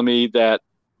 they're telling me that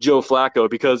Joe Flacco,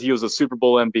 because he was a Super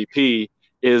Bowl MVP,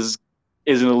 is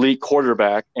an elite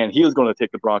quarterback, and he was going to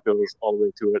take the Broncos all the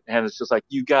way to it. And it's just like,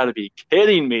 you got to be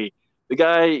kidding me. The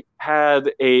guy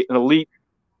had an elite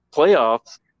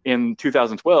playoffs in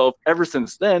 2012. Ever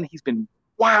since then, he's been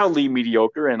wildly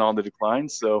mediocre and on the decline.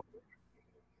 So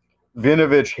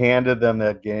Vinovich handed them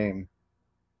that game.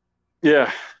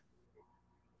 Yeah.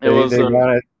 They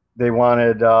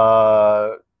wanted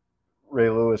Ray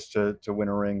Lewis to win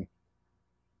a ring.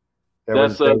 There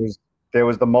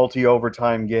was the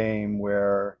multi-overtime game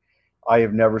where I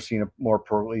have never seen a more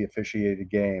poorly officiated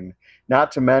game.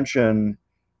 Not to mention,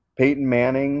 Peyton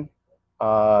Manning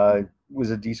was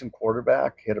a decent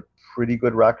quarterback, had a pretty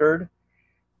good record.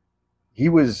 He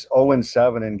was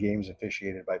 0-7 in games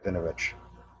officiated by Vinovich.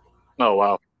 Oh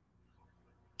wow,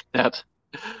 that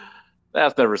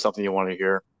that's never something you want to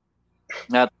hear.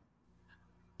 That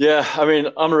yeah, I mean,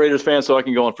 I'm a Raiders fan, so I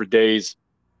can go on for days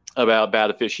about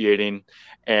bad officiating,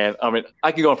 and I mean,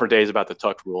 I can go on for days about the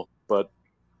tuck rule, but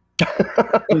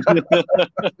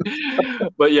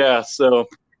but yeah, so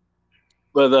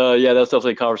but yeah, that's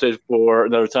definitely a conversation for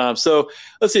another time. So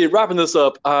let's see, wrapping this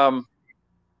up.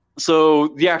 So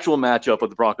the actual matchup of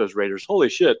the Broncos Raiders. Holy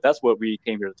shit, that's what we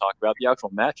came here to talk about. The actual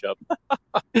matchup.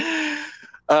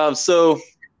 So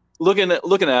looking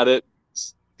at it,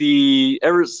 the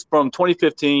ever from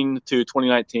 2015 to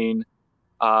 2019,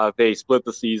 they split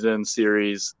the season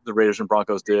series. The Raiders and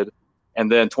Broncos did,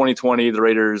 and then 2020 the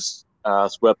Raiders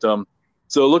swept them.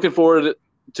 So looking forward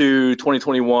to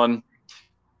 2021,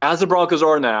 as the Broncos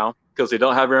are now, because they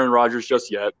don't have Aaron Rodgers just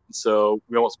yet, so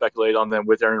we won't speculate on them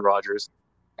with Aaron Rodgers.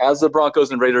 As the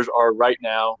Broncos and Raiders are right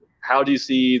now, how do you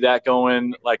see that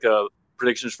going? Like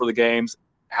predictions for the games.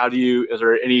 Is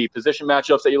there any position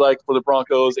matchups that you like for the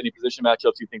Broncos? Any position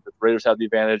matchups you think that the Raiders have the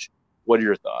advantage? What are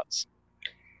your thoughts?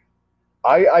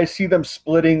 I see them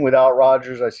splitting without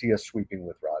Rodgers. I see us sweeping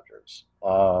with Rodgers.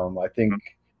 I think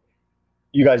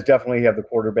you guys definitely have the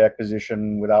quarterback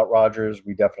position without Rodgers.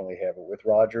 We definitely have it with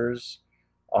Rodgers.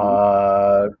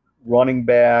 Running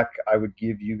back, I would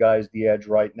give you guys the edge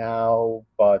right now,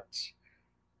 but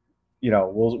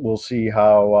we'll see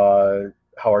how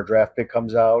our draft pick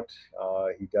comes out.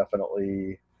 He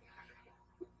definitely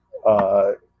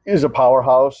is a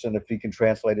powerhouse, and if he can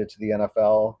translate it to the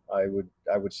NFL,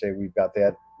 I would say we've got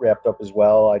that wrapped up as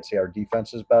well. I'd say our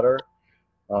defense is better.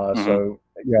 So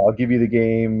yeah, I'll give you the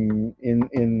game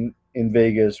in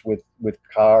Vegas with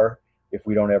Carr if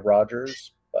we don't have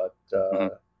Rodgers,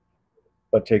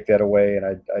 but take that away, and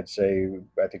I'd say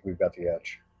I think we've got the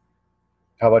edge.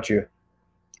 How about you?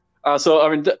 So I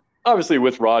mean, obviously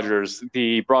with Rodgers,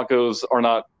 the Broncos are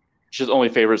not just only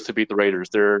favorites to beat the Raiders;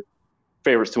 they're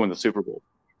favorites to win the Super Bowl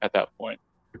at that point.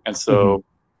 And so,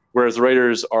 whereas the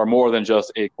Raiders are more than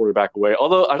just a quarterback away,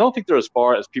 although I don't think they're as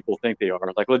far as people think they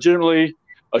are. Like legitimately,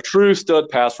 a true stud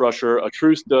pass rusher, a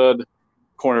true stud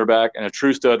cornerback, and a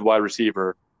true stud wide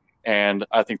receiver, and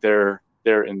I think they're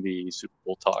in the Super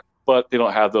Bowl talk. But they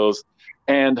don't have those.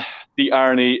 And the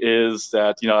irony is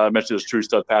that, I mentioned this true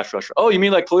stud pass rusher. Oh, you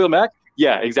mean like Khalil Mack?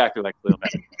 Yeah, exactly like Khalil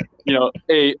Mack.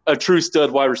 A true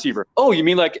stud wide receiver. Oh, you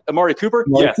mean like Amari Cooper?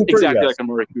 Yes, exactly like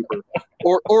Amari Cooper.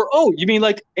 Or oh, you mean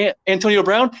like Antonio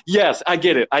Brown? Yes, I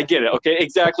get it. Okay,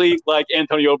 exactly like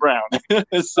Antonio Brown.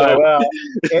 So, well,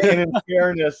 and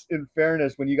in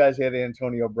fairness, when you guys had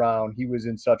Antonio Brown, he was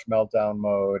in such meltdown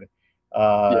mode.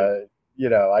 I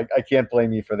can't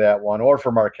blame you for that one, or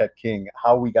for Marquette King.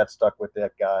 How we got stuck with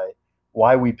that guy,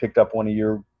 why we picked up one of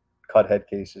your cut head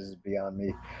cases is beyond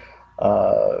me.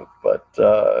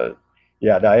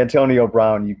 Antonio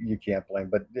Brown, you can't blame,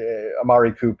 but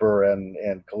Amari Cooper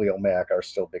and Khalil Mack are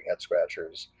still big head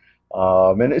scratchers.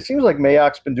 And it seems like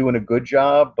Mayock's been doing a good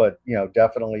job, but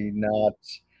definitely not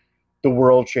the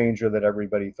world changer that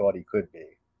everybody thought he could be.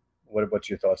 What's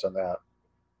your thoughts on that?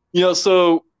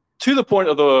 So to the point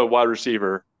of the wide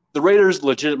receiver, the Raiders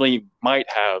legitimately might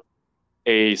have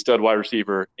a stud wide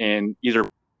receiver in either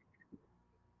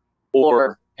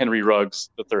or Henry Ruggs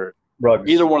III.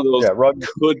 Either one of those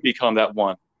could become that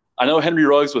one. I know Henry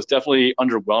Ruggs was definitely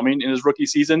underwhelming in his rookie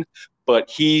season, but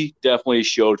he definitely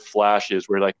showed flashes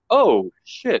where like, oh,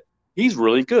 shit, he's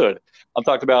really good. I'm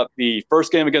talking about the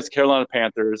first game against the Carolina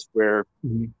Panthers where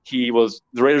the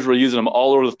Raiders were using him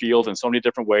all over the field in so many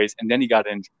different ways, and then he got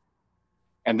injured.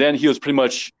 And then he was pretty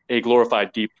much a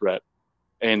glorified deep threat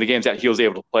in the games that he was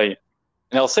able to play in.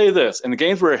 And I'll say this, in the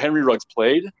games where Henry Ruggs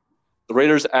played, the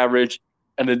Raiders averaged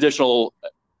an additional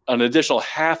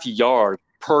half yard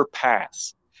per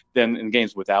pass than in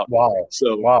games without him. Wow.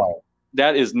 So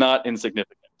that is not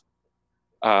insignificant.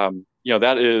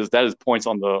 That is points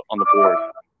on the board.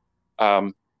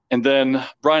 And then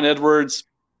Bryan Edwards,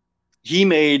 he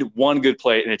made one good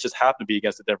play, and it just happened to be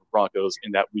against the Denver Broncos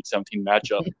in that Week 17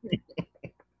 matchup.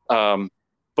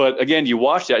 But again, you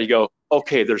watch that, you go,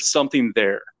 okay, there's something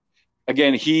there.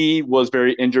 Again, he was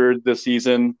very injured this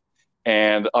season,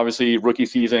 and obviously rookie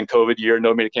season, COVID year,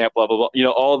 no mini camp, blah, blah, blah.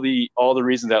 All the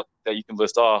reasons that you can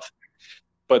list off.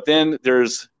 But then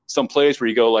there's some plays where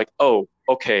you go like, oh,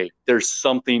 okay, there's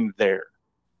something there.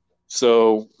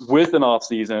 So with an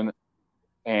offseason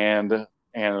and an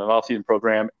offseason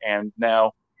program, and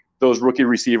now those rookie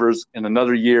receivers in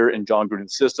another year in John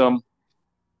Gruden's system,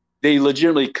 they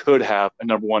legitimately could have a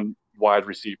number one wide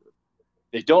receiver.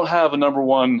 They don't have a number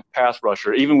one pass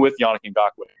rusher, even with Yannick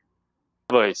Ngakoue.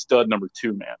 They have a stud number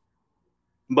two man.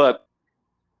 But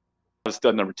a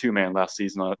stud number two man last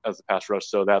season as a pass rush,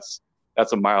 so that's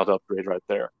a mild upgrade right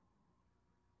there.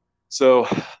 So,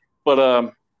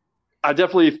 but I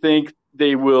definitely think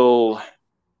they will.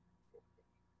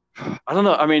 I don't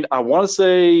know. I mean, I want to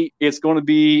say it's going to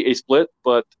be a split,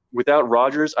 but without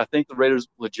Rodgers, I think the Raiders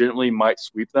legitimately might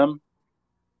sweep them.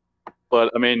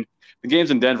 But I mean, the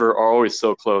games in Denver are always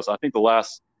so close. I think the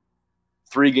last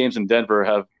 3 games in Denver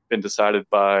have been decided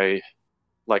by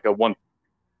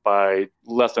by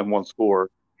less than one score.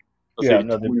 They've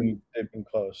been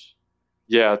close.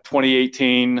 Yeah,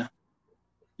 2018.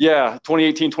 Yeah,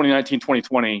 2018, 2019,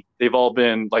 2020. They've all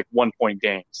been like 1-point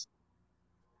games.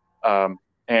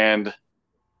 And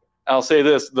I'll say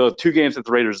this: the 2 games that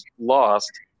the Raiders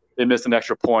lost, they missed an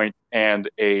extra point and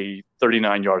a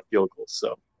 39-yard field goal.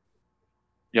 So,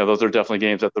 those are definitely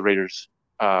games that the Raiders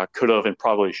could have and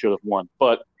probably should have won,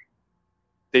 but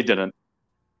they didn't.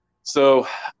 So,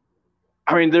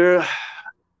 I mean, the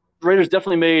Raiders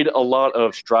definitely made a lot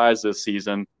of strides this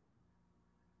season,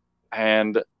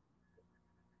 and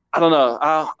I don't know.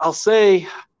 I'll say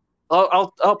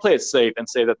I'll play it safe and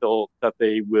say that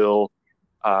they will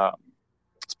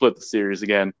split the series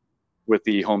again with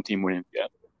the home team winning again.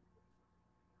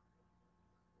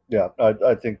 Yeah,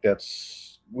 I think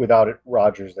that's without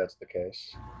Rodgers, that's the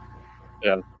case.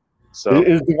 Yeah. So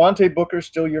is Devontae Booker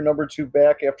still your number 2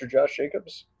 back after Josh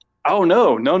Jacobs? Oh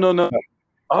no.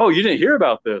 Oh, you didn't hear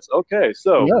about this? Okay,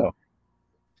 so no.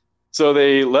 So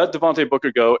they let Devontae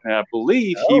Booker go, and I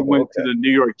believe he went to the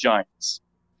New York Giants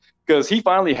because he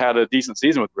finally had a decent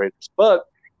season with the Raiders. But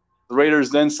the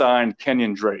Raiders then signed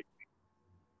Kenyon Drake,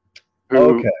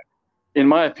 who, in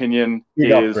my opinion,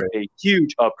 is a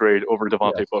huge upgrade over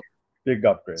Devontae Booker. Big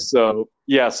upgrade. So,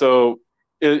 yeah,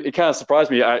 it kind of surprised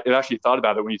me. I actually thought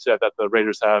about it when you said that the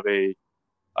Raiders have an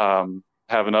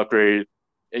upgrade,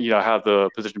 have the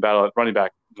position battle at running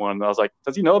back one. I was like,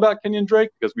 does he know about Kenyon Drake?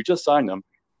 Because we just signed him.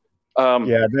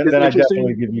 Then I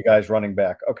definitely give you guys running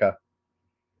back. Okay.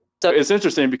 So it's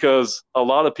interesting because a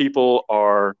lot of people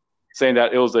are saying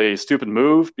that it was a stupid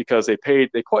move because they paid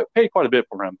quite a bit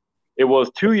for him. It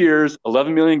was 2 years,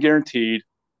 $11 million guaranteed.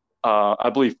 I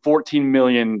believe $14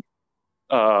 million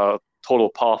total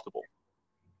possible.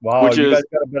 Wow, you guys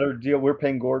got a better deal. We're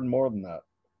paying Gordon more than that.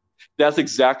 That's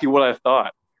exactly what I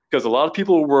thought. Because a lot of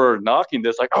people were knocking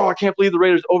this, like, oh, I can't believe the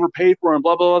Raiders overpaid for him,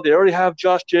 blah, blah, blah. They already have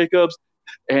Josh Jacobs,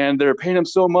 and they're paying him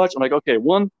so much. I'm like, okay,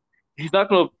 one, he's not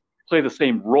going to play the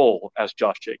same role as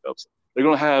Josh Jacobs. They're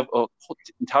going to have an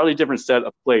entirely different set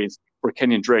of plays for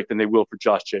Kenyon Drake than they will for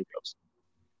Josh Jacobs.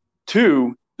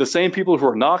 2, the same people who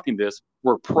are knocking this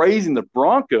were praising the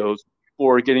Broncos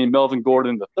for getting Melvin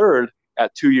Gordon III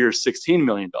at 2 years, $16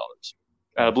 million.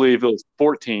 And I believe it was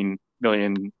 $14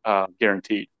 million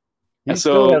guaranteed. He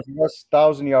still has less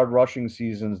 1,000-yard rushing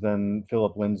seasons than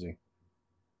Philip Lindsay.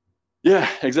 Yeah,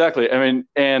 exactly. I mean,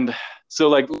 and so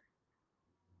like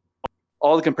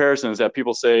all the comparisons that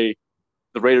people say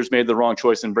the Raiders made the wrong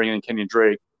choice in bringing in Kenyon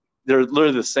Drake, they're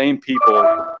literally the same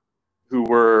people who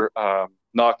were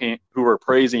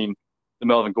praising the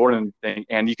Melvin Gordon thing,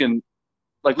 and you can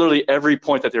literally every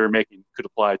point that they were making could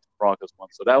apply to the Broncos one.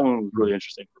 So that one was really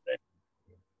interesting for me.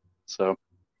 So.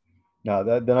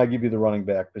 No, then I give you the running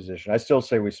back position. I still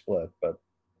say we split, but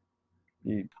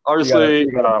obviously,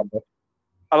 I'd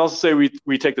also say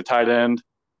we take the tight end,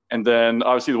 and then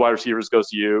obviously the wide receivers goes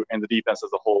to you, and the defense as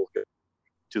a whole goes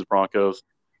to the Broncos.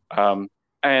 And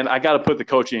I got to put the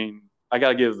coaching. I got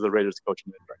to give the Raiders the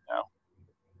coaching right now.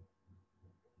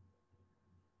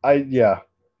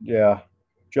 Yeah,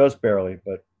 just barely,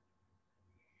 but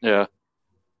yeah.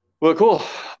 Well, cool,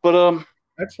 but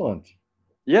excellent.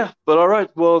 Yeah, but all right.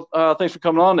 Well, thanks for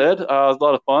coming on, Ed. It was a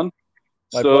lot of fun.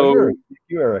 My pleasure. Thank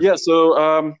you, Eric. Yeah.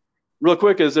 So, real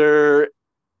quick, is there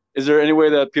any way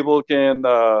that people can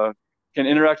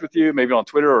interact with you, maybe on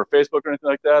Twitter or Facebook or anything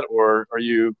like that, or are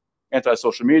you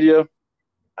anti-social media?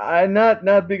 I'm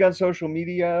not big on social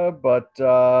media, but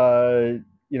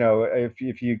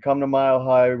if you come to Mile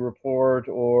High Report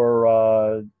or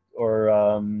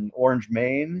Orange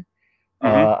Maine.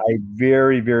 I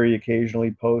very, very occasionally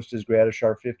post as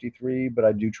Gradishar53, but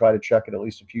I do try to check it at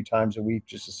least a few times a week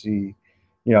just to see,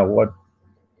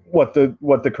 what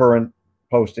the current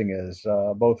posting is.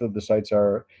 Both of the sites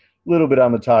are a little bit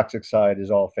on the toxic side, as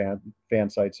all fan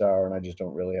sites are, and I just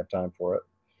don't really have time for it.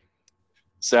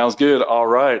 Sounds good. All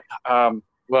right. Well,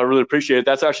 I really appreciate it.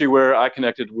 That's actually where I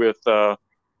connected with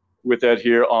with Ed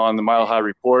here on the Mile High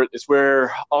Report. It's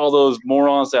where all those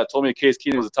morons that told me Case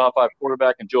Keenum was a top 5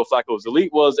 quarterback and Joe Flacco was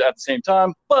elite was at the same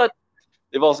time. But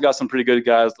they've also got some pretty good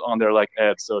guys on there like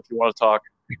Ed. So if you want to talk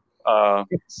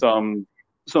some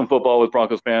football with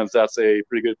Broncos fans, that's a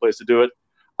pretty good place to do it.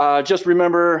 Just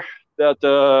remember that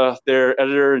their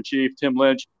editor-in-chief, Tim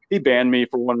Lynch, he banned me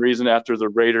for one reason after the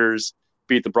Raiders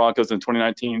beat the Broncos in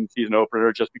 2019 season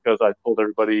opener, just because I told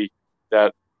everybody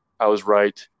that I was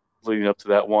right leading up to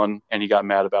that one, and he got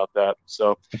mad about that.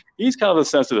 So he's kind of a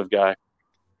sensitive guy.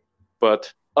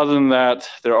 But other than that,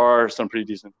 there are some pretty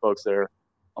decent folks there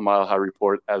on Mile High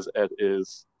Report, as Ed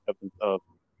is. Well,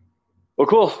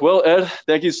 cool. Well, Ed,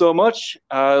 thank you so much.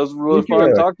 It was really fun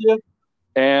to talk to you.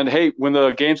 And, hey, when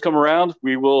the games come around,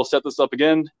 we will set this up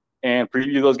again and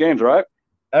preview those games, all right?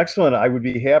 Excellent. I would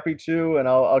be happy to, and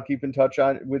I'll keep in touch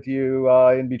with you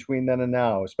in between then and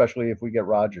now, especially if we get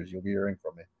Rodgers. You'll be hearing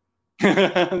from me.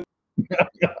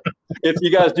 If you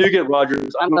guys do get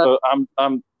Rodgers, I'm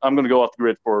gonna go off the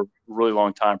grid for a really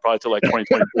long time, probably till like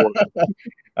 2024.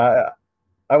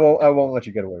 I won't let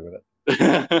you get away with it.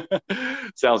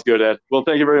 Sounds good, Ed. Well,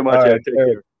 thank you very much, Ed. Take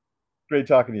care. Great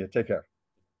talking to you. Take care.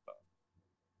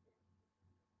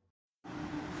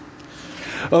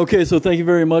 Okay, so thank you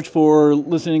very much for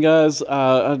listening, guys.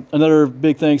 Another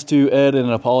big thanks to Ed, and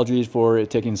apologies for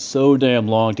it taking so damn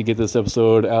long to get this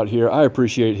episode out here. I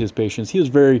appreciate his patience. He was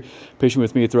very patient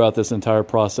with me throughout this entire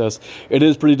process. It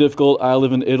is pretty difficult. I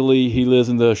live in Italy. He lives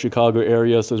in the Chicago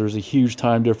area, so there's a huge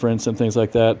time difference and things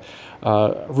like that.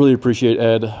 Really appreciate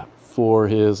Ed for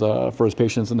his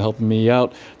patience and helping me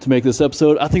out to make this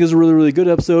episode. I think it's a really, really good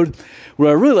episode. What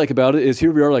I really like about it is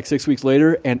here we are like 6 weeks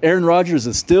later, and Aaron Rodgers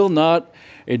is still not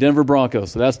a Denver Bronco.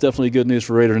 So that's definitely good news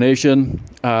for Raider Nation.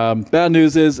 Bad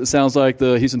news is it sounds like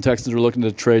the Houston Texans are looking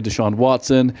to trade Deshaun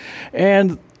Watson,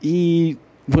 and he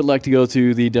would like to go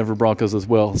to the Denver Broncos as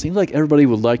well. It seems like everybody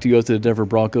would like to go to the Denver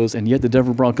Broncos, and yet the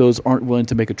Denver Broncos aren't willing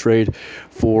to make a trade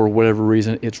for whatever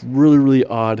reason. It's really, really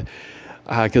odd.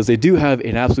 Because they do have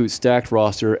an absolute stacked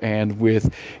roster, and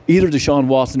with either Deshaun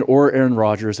Watson or Aaron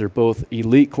Rodgers, they're both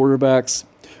elite quarterbacks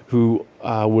who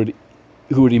would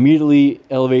immediately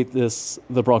elevate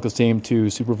the Broncos team to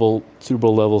Super Bowl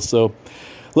level. So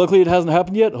luckily it hasn't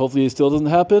happened yet. Hopefully it still doesn't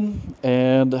happen,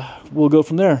 and we'll go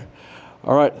from there.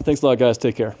 All right. Thanks a lot, guys.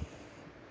 Take care.